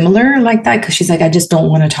it similar like that? Because she's like, I just don't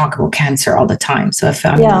want to talk about cancer all the time. So if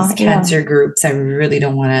I'm in these cancer groups, I really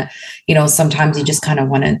don't want to, sometimes you just kind of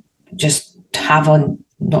want to just have a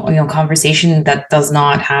conversation that does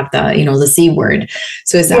not have the, the C word.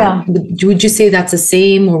 So is that, would you say that's the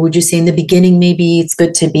same, or would you say in the beginning, maybe it's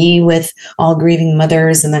good to be with all grieving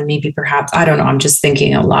mothers, and then maybe perhaps, I don't know, I'm just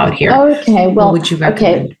thinking out loud here. Okay. Well, what would you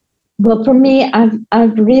recommend? Okay. Well, for me,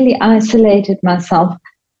 I've really isolated myself,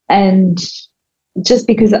 and just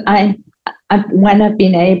because when I've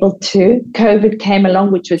been able to, COVID came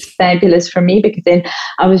along, which was fabulous for me, because then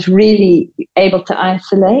I was really able to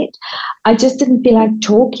isolate. I just didn't feel like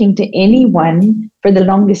talking to anyone for the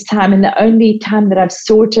longest time. And the only time that I've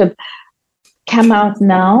sort of come out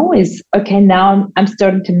now is, okay, now I'm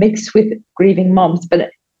starting to mix with grieving moms,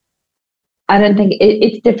 but I don't think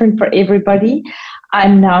it's different for everybody.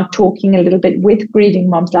 I'm now talking a little bit with grieving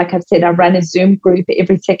moms. Like I've said, I run a Zoom group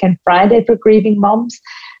every second Friday for grieving moms.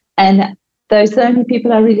 And those are the only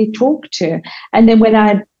people I really talk to. And then when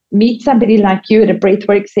I meet somebody like you at a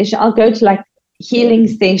breathwork session, I'll go to like healing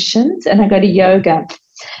sessions, and I go to yoga.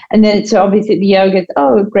 And then so obviously the yoga is,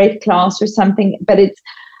 a great class or something, but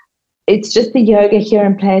it's just the yoga here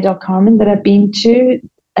in Playa del Carmen that I've been to,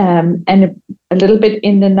 and a little bit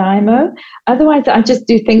in Nanaimo. Otherwise, I just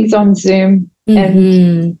do things on Zoom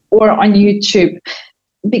or on YouTube,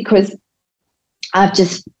 because I've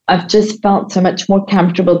just felt so much more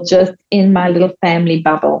comfortable just in my little family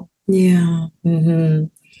bubble. Yeah. Mm-hmm.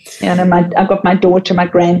 And I've got my daughter, my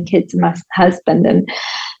grandkids, and my husband, and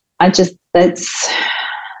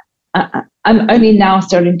I'm only now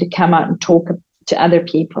starting to come out and talk to other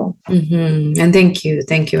people. And thank you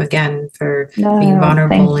again for being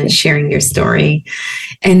vulnerable and sharing your story.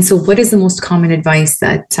 And so, what is the most common advice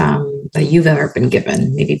that you've ever been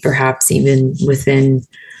given? Maybe perhaps even within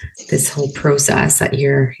this whole process that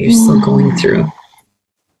you're still going through?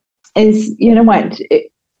 Is, what?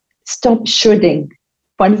 Stop shoulding.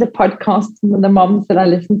 One of the podcasts from the moms that I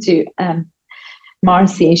listen to,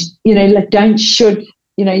 Marcy, don't should,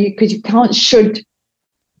 because you can't should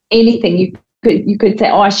anything. You could say,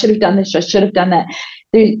 I should have done this, I should have done that.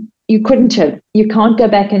 You couldn't have. You can't go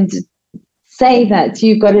back and say that. So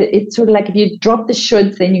you've got to, it's sort of like if you drop the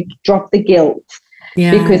shoulds, then you drop the guilt.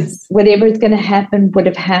 Yes. Because whatever is going to happen would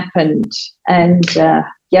have happened. And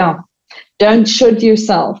don't should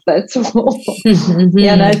yourself. That's all.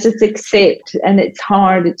 Just accept. And it's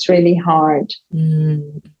hard. It's really hard.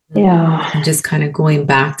 Yeah. And just kind of going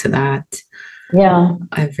back to that. Yeah.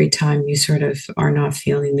 Every time you sort of are not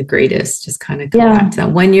feeling the greatest, just kind of come back to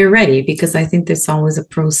that when you're ready, because I think there's always a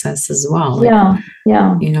process as well.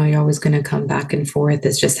 You're always going to come back and forth.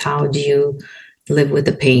 It's just, how do you live with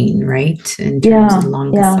the pain, right? In terms of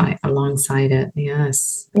alongside it.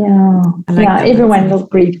 Yes. Yeah. Everyone will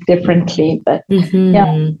grieve differently, but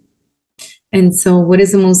And so what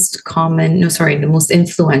is the most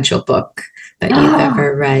influential book that you've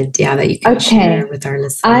ever read? Yeah, that you can share with our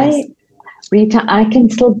listeners. Rita, I can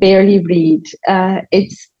still barely read.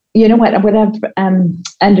 It's, what I've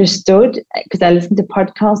understood, because I listened to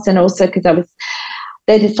podcasts, and also because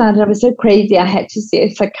they decided I was so crazy I had to see a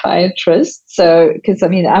psychiatrist. So, because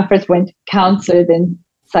I first went to counselor, then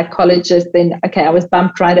psychologist, then, I was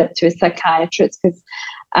bumped right up to a psychiatrist because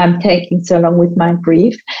I'm taking so long with my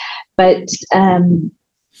grief. But,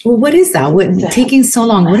 well, what is that? Taking so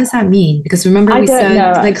long? What does that mean? Because remember we said,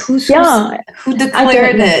 like, who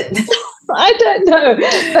declared it? I don't know.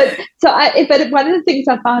 But one of the things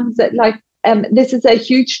I found is that, like, this is a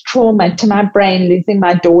huge trauma to my brain, losing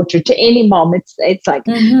my daughter. To any mom, it's like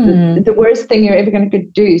the worst thing you're ever going to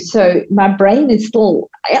do. So my brain is still,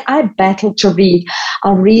 I battle to read.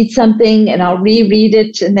 I'll read something and I'll reread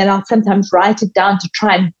it, and then I'll sometimes write it down to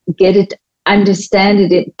try and get it,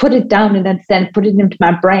 understand it, put it down and understand it, put it into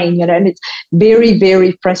my brain, and it's very,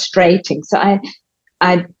 very frustrating. So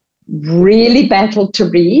I really battled to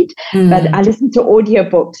read, but I listen to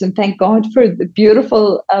audiobooks, and thank God for the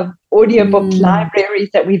beautiful audiobook libraries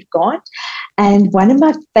that we've got. And one of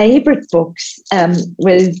my favorite books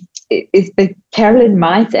is by Carolyn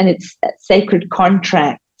Myss, and it's Sacred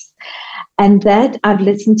Contracts. And that I've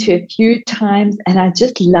listened to a few times, and I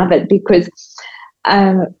just love it because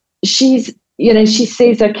she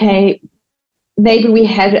says, okay, maybe we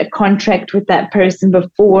had a contract with that person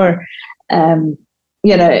before, in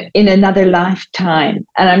another lifetime.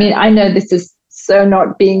 And I mean, I know this is so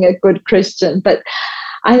not being a good Christian, but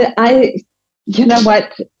I you know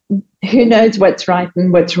what, who knows what's right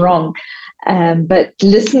and what's wrong. But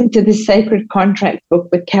listening to the Sacred Contract book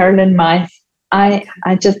with Carolyn Myss,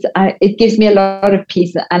 it gives me a lot of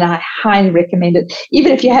peace, and I highly recommend it.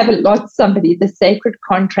 Even if you haven't lost somebody, the Sacred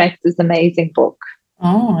Contract is an amazing book.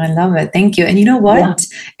 Oh, I love it. Thank you. And you know what,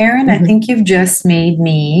 Erin, I think you've just made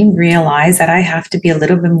me realize that I have to be a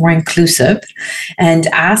little bit more inclusive and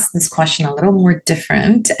ask this question a little more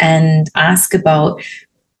different, and ask about,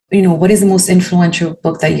 what is the most influential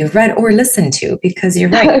book that you've read or listened to? Because you're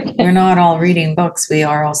right. Okay. We're not all reading books. We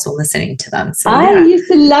are also listening to them. So I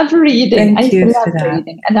used to love reading. I do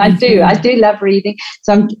love reading.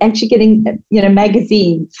 So I'm actually getting,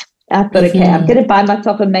 magazines. I thought, okay, I'm going to buy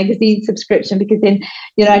myself a magazine subscription, because then,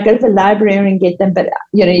 I go to the library and get them, but,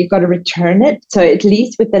 you've got to return it. So at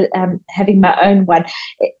least with the having my own one,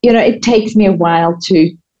 it takes me a while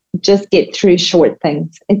to just get through short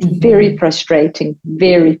things. It's very frustrating,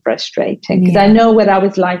 because I know what I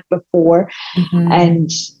was like before.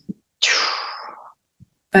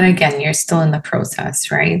 But again, you're still in the process,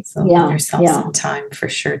 right? So give yourself some time for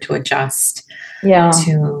sure to adjust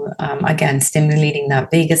to, again, stimulating that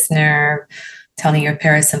vagus nerve, telling your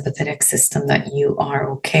parasympathetic system that you are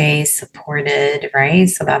okay, supported, right?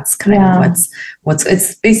 So that's kind of what's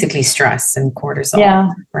it's basically stress and cortisol,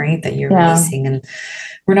 right? That you're releasing. And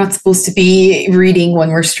we're not supposed to be reading when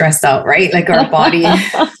we're stressed out, right? Like our body,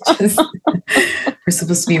 we're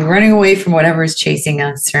supposed to be running away from whatever is chasing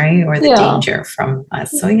us, right? Or the danger from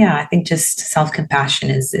us. So I think just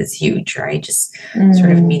self-compassion is huge, right? Just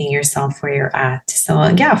sort of meeting yourself where you're at. So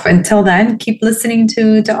until then, keep listening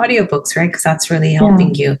to audiobooks, right? Because that's really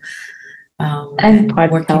helping you and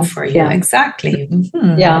working for you. Exactly.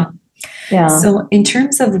 So in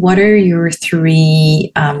terms of what are your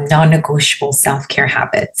 3 non-negotiable self-care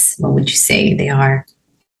habits, what would you say they are?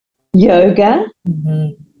 Yoga.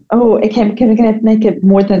 Oh, okay. Can I make it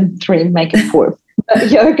more than 3? Make it 4.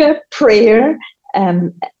 Yoga, prayer,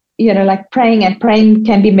 like praying, and praying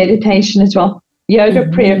can be meditation as well. Yoga,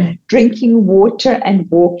 prayer, drinking water, and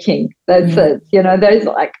walking. That's it. Those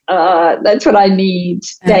that's what I need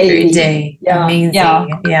daily. Every day. Amazing.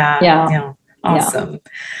 Yeah. Awesome.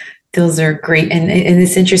 Those are great. And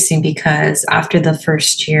it's interesting because after the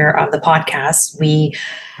first year of the podcast, we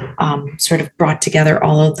sort of brought together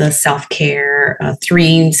all of the self-care,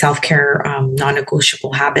 3 self-care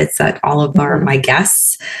non-negotiable habits that all of my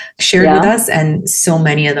guests shared with us. And so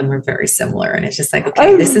many of them are very similar. And it's just like,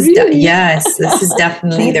 okay, this is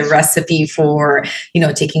definitely the recipe for,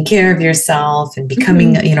 taking care of yourself and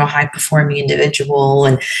becoming, a high-performing individual.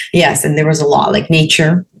 And and there was a lot like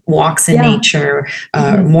nature. Walks in nature,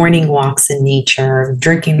 morning walks in nature,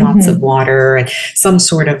 drinking lots of water, and some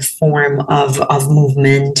sort of form of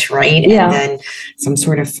movement, right? And then some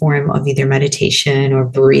sort of form of either meditation or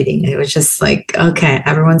breathing. It was just like, okay,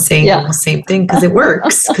 everyone's saying the same thing because it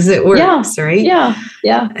works, right?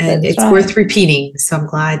 And it's worth repeating. So I'm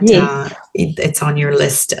glad it's on your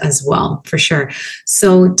list as well, for sure.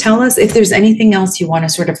 So tell us if there's anything else you want to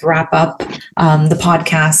sort of wrap up the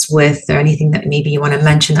podcast with, or anything that maybe you want to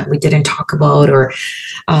mention that we didn't talk about, or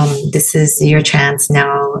this is your chance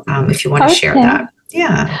now if you want to share that.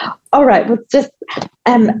 Yeah. All right. Well, just,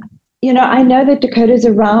 I know that Dakota's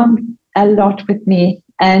around a lot with me,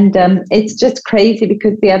 and it's just crazy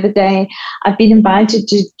because the other day I've been invited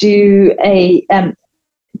to do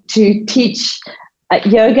to teach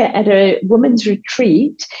yoga at a women's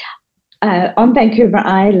retreat on Vancouver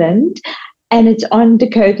Island. And it's on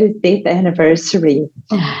Dakota's death anniversary.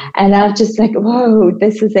 And I was just like, whoa,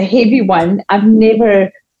 this is a heavy one. I've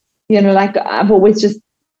never, I've always just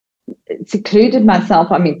secluded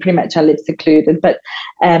myself. I mean, pretty much I live secluded, but,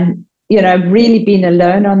 really been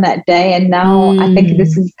alone on that day. And now I think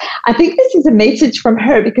this is a message from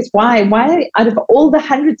her, because why out of all the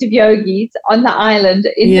hundreds of yogis on the island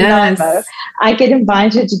in Nanaimo, I get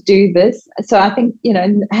invited to do this. So I think,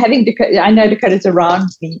 having Dakota, I know Dakota's around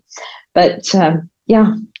me, but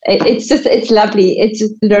it's lovely. It's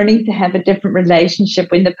just learning to have a different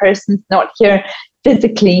relationship when the person's not here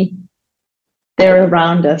physically. they're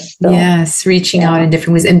around us still. Yes, reaching out in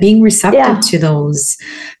different ways and being receptive to those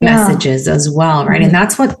messages as well, right? And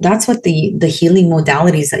that's what the healing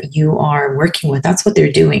modalities that you are working with, that's what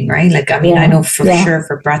they're doing, right? Like, I mean, I know for sure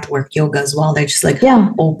for breath work, yoga as well, they're just like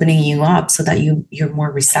opening you up so that you're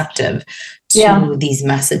more receptive to these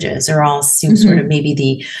messages, or else sort of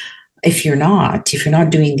maybe if you're not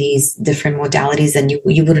doing these different modalities, then you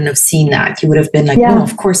wouldn't have seen that. You would have been like, no,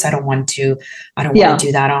 of course I don't want to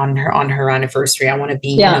do that on her anniversary. I want to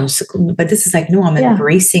be, but this is like, no, I'm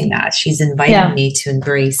embracing that. She's inviting me to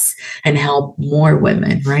embrace and help more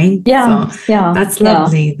women. Right. Yeah. So that's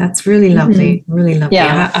lovely. That's really lovely. Really lovely.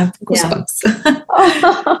 Yeah. I have goosebumps.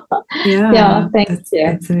 Thank you.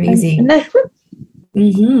 That's amazing.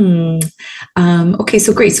 Okay,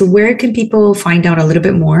 so great. So where can people find out a little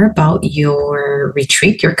bit more about your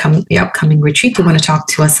retreat, your upcoming retreat? Do you want to talk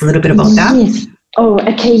to us a little bit about that? Yes. Oh,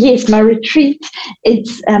 okay. Yes, my retreat.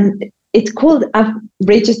 It's called, I've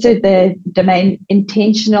registered the domain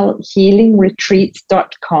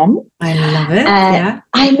intentionalhealingretreats.com. I love it.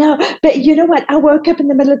 I know. But you know what? I woke up in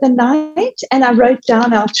the middle of the night and I wrote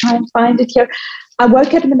down, I'll try and find it here. I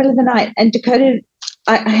woke up in the middle of the night and Dakota,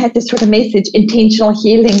 I had this sort of message, intentional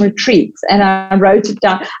healing retreats, and I wrote it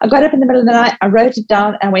down. I got up in the middle of the night, I wrote it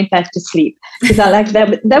down, and went back to sleep because I like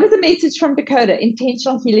that. That was a message from Dakota,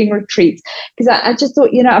 intentional healing retreats, because I just thought,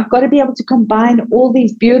 I've got to be able to combine all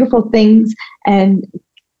these beautiful things and,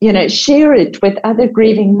 share it with other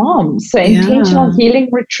grieving moms. So intentional healing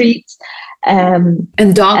retreats. And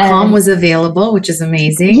 .com was available, which is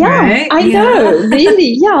amazing. Yeah, right? I know,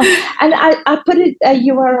 really, And I put a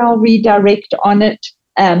URL redirect on it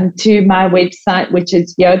to my website, which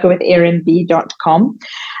is yogawitherinb.com.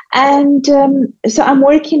 And so I'm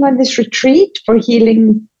working on this retreat for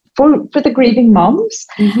healing for the grieving moms,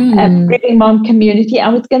 grieving mom community. I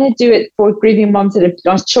was going to do it for grieving moms that have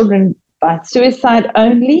lost children by suicide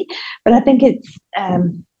only, but I think it's I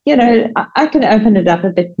can open it up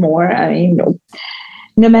a bit more. I mean,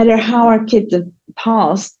 no matter how our kids have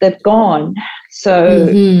passed, they've gone. So,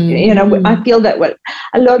 I feel that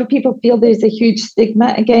a lot of people feel there's a huge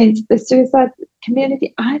stigma against the suicide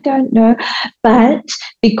community. I don't know. But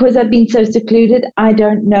because I've been so secluded, I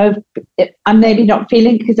don't know. I'm maybe not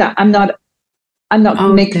feeling, because I'm not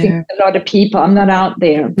mixing with a lot of people. I'm not out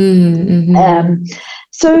there.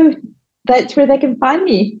 So that's where they can find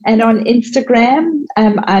me. And on Instagram,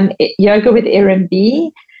 I'm Yoga with Erin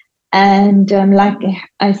B. And like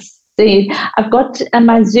I said, I've got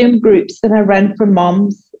my Zoom groups that I run for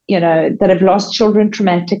moms, that have lost children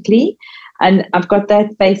traumatically. And I've got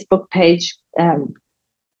that Facebook page,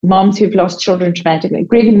 Moms Who've Lost Children Traumatically,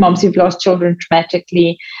 Grieving Moms Who've Lost Children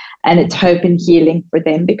Traumatically, and it's hope and healing for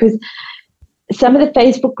them. Because some of the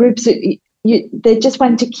Facebook groups, they just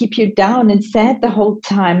want to keep you down and sad the whole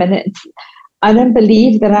time. And I don't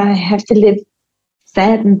believe that I have to live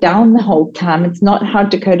sad and down the whole time. It's not how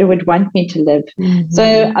Dakota would want me to live.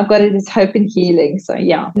 So I've got it as hope and healing. So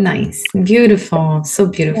Nice. Beautiful. So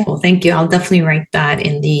beautiful. Thank you. I'll definitely write that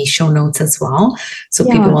in the show notes as well. So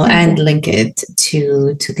people will link it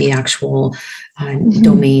to the actual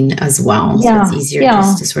domain as well. So it's easier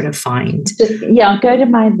just to sort of find. Go to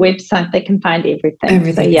my website. They can find everything.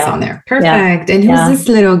 Everything is on there. Perfect. And who's this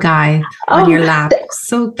little guy on your lap?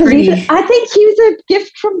 So pretty. I think he was a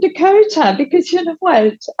gift from Dakota, because you know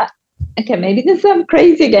what? Okay, maybe this is some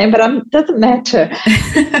crazy again, but doesn't matter.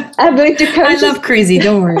 I love crazy.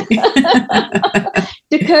 Don't worry.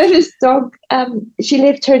 Dakota's dog, she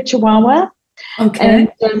left her Chihuahua. Okay.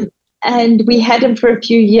 And we had him for a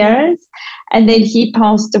few years, and then he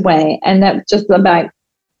passed away, and that just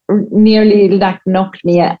nearly knocked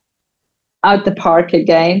me out the park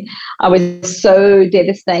again. I was so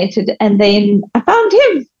devastated, and then I found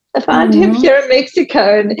him. Him here in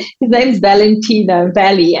Mexico, and his name's Valentino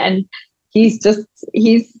Valley, and he's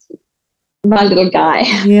my little guy.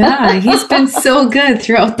 Yeah, he's been so good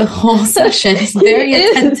throughout the whole session. He's very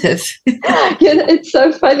attentive. It's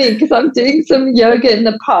so funny because I'm doing some yoga in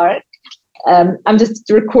the park. I'm just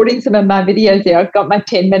recording some of my videos there. I've got my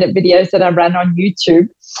 10-minute videos that I run on YouTube,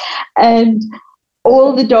 and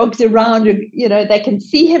all the dogs around, they can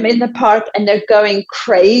see him in the park and they're going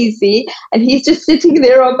crazy. And he's just sitting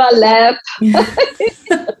there on my lap.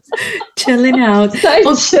 Chilling out.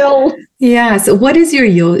 So chill. Yeah. So what is your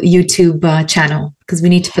YouTube channel? Because we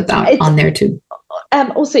need to put that on there too.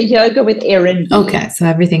 Also Yoga with Erin. Okay. So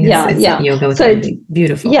everything is Yoga with Erin.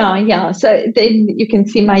 Beautiful. Yeah. So then you can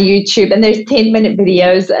see my YouTube, and there's 10-minute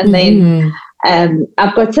videos, and then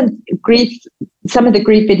I've got some of the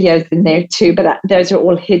grief videos in there too, but those are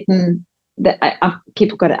all hidden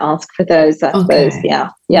people got to ask for those, I suppose. Yeah.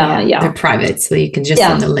 They're private, so you can just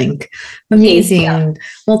send the link. Amazing. Yes,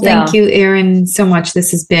 Well, thank you, Erin, so much.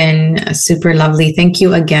 This has been super lovely. Thank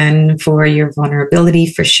you again for your vulnerability,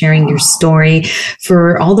 for sharing your story,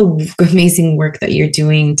 for all the amazing work that you're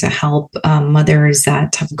doing to help mothers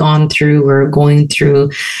that have gone through or going through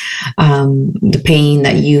the pain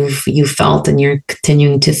that you felt and you're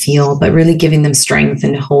continuing to feel, but really giving them strength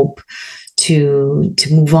and hope to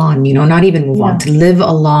move on, not even move on, to live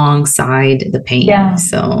alongside the pain.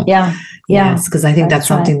 So yes, because I think that's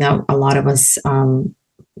something that a lot of us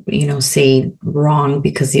say wrong,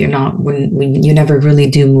 because you're not, when you never really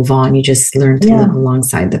do move on, you just learn to live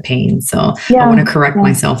alongside the pain. So I want to correct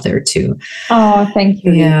myself there too. Oh, thank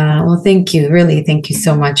you. Yeah. Well, thank you. Really. Thank you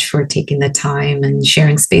so much for taking the time and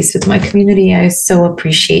sharing space with my community. I so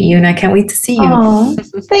appreciate you, and I can't wait to see you. Oh,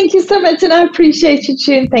 thank you so much. And I appreciate you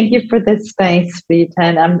too. And thank you for this space, Rita.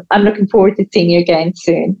 And I'm looking forward to seeing you again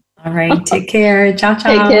soon. All right. Take care. Ciao,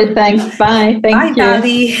 ciao. Take care. Thanks. Bye. Thank you.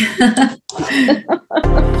 Bye,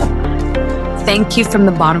 Thank you from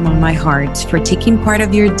the bottom of my heart for taking part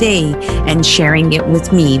of your day and sharing it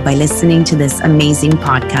with me by listening to this amazing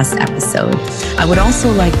podcast episode. I would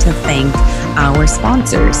also like to thank our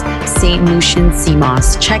sponsors, St. Lucian Sea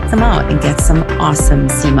Moss. Check them out and get some awesome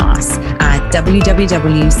sea moss at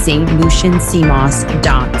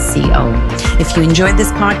www.stlucianseamoss.co. If you enjoyed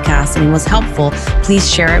this podcast and it was helpful, please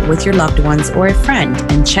share it with your loved ones or a friend,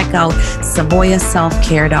 and check out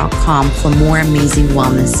savoyaselfcare.com for more amazing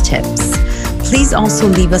wellness tips. Please also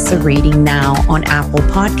leave us a rating now on Apple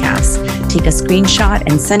Podcasts. Take a screenshot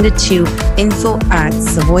and send it to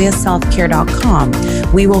info@savoyaselfcare.com.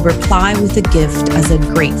 We will reply with a gift as a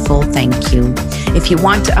grateful thank you. If you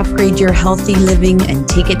want to upgrade your healthy living and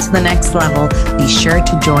take it to the next level, be sure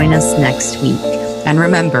to join us next week. And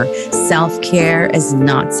remember, self-care is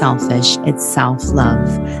not selfish, it's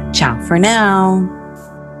self-love. Ciao for now.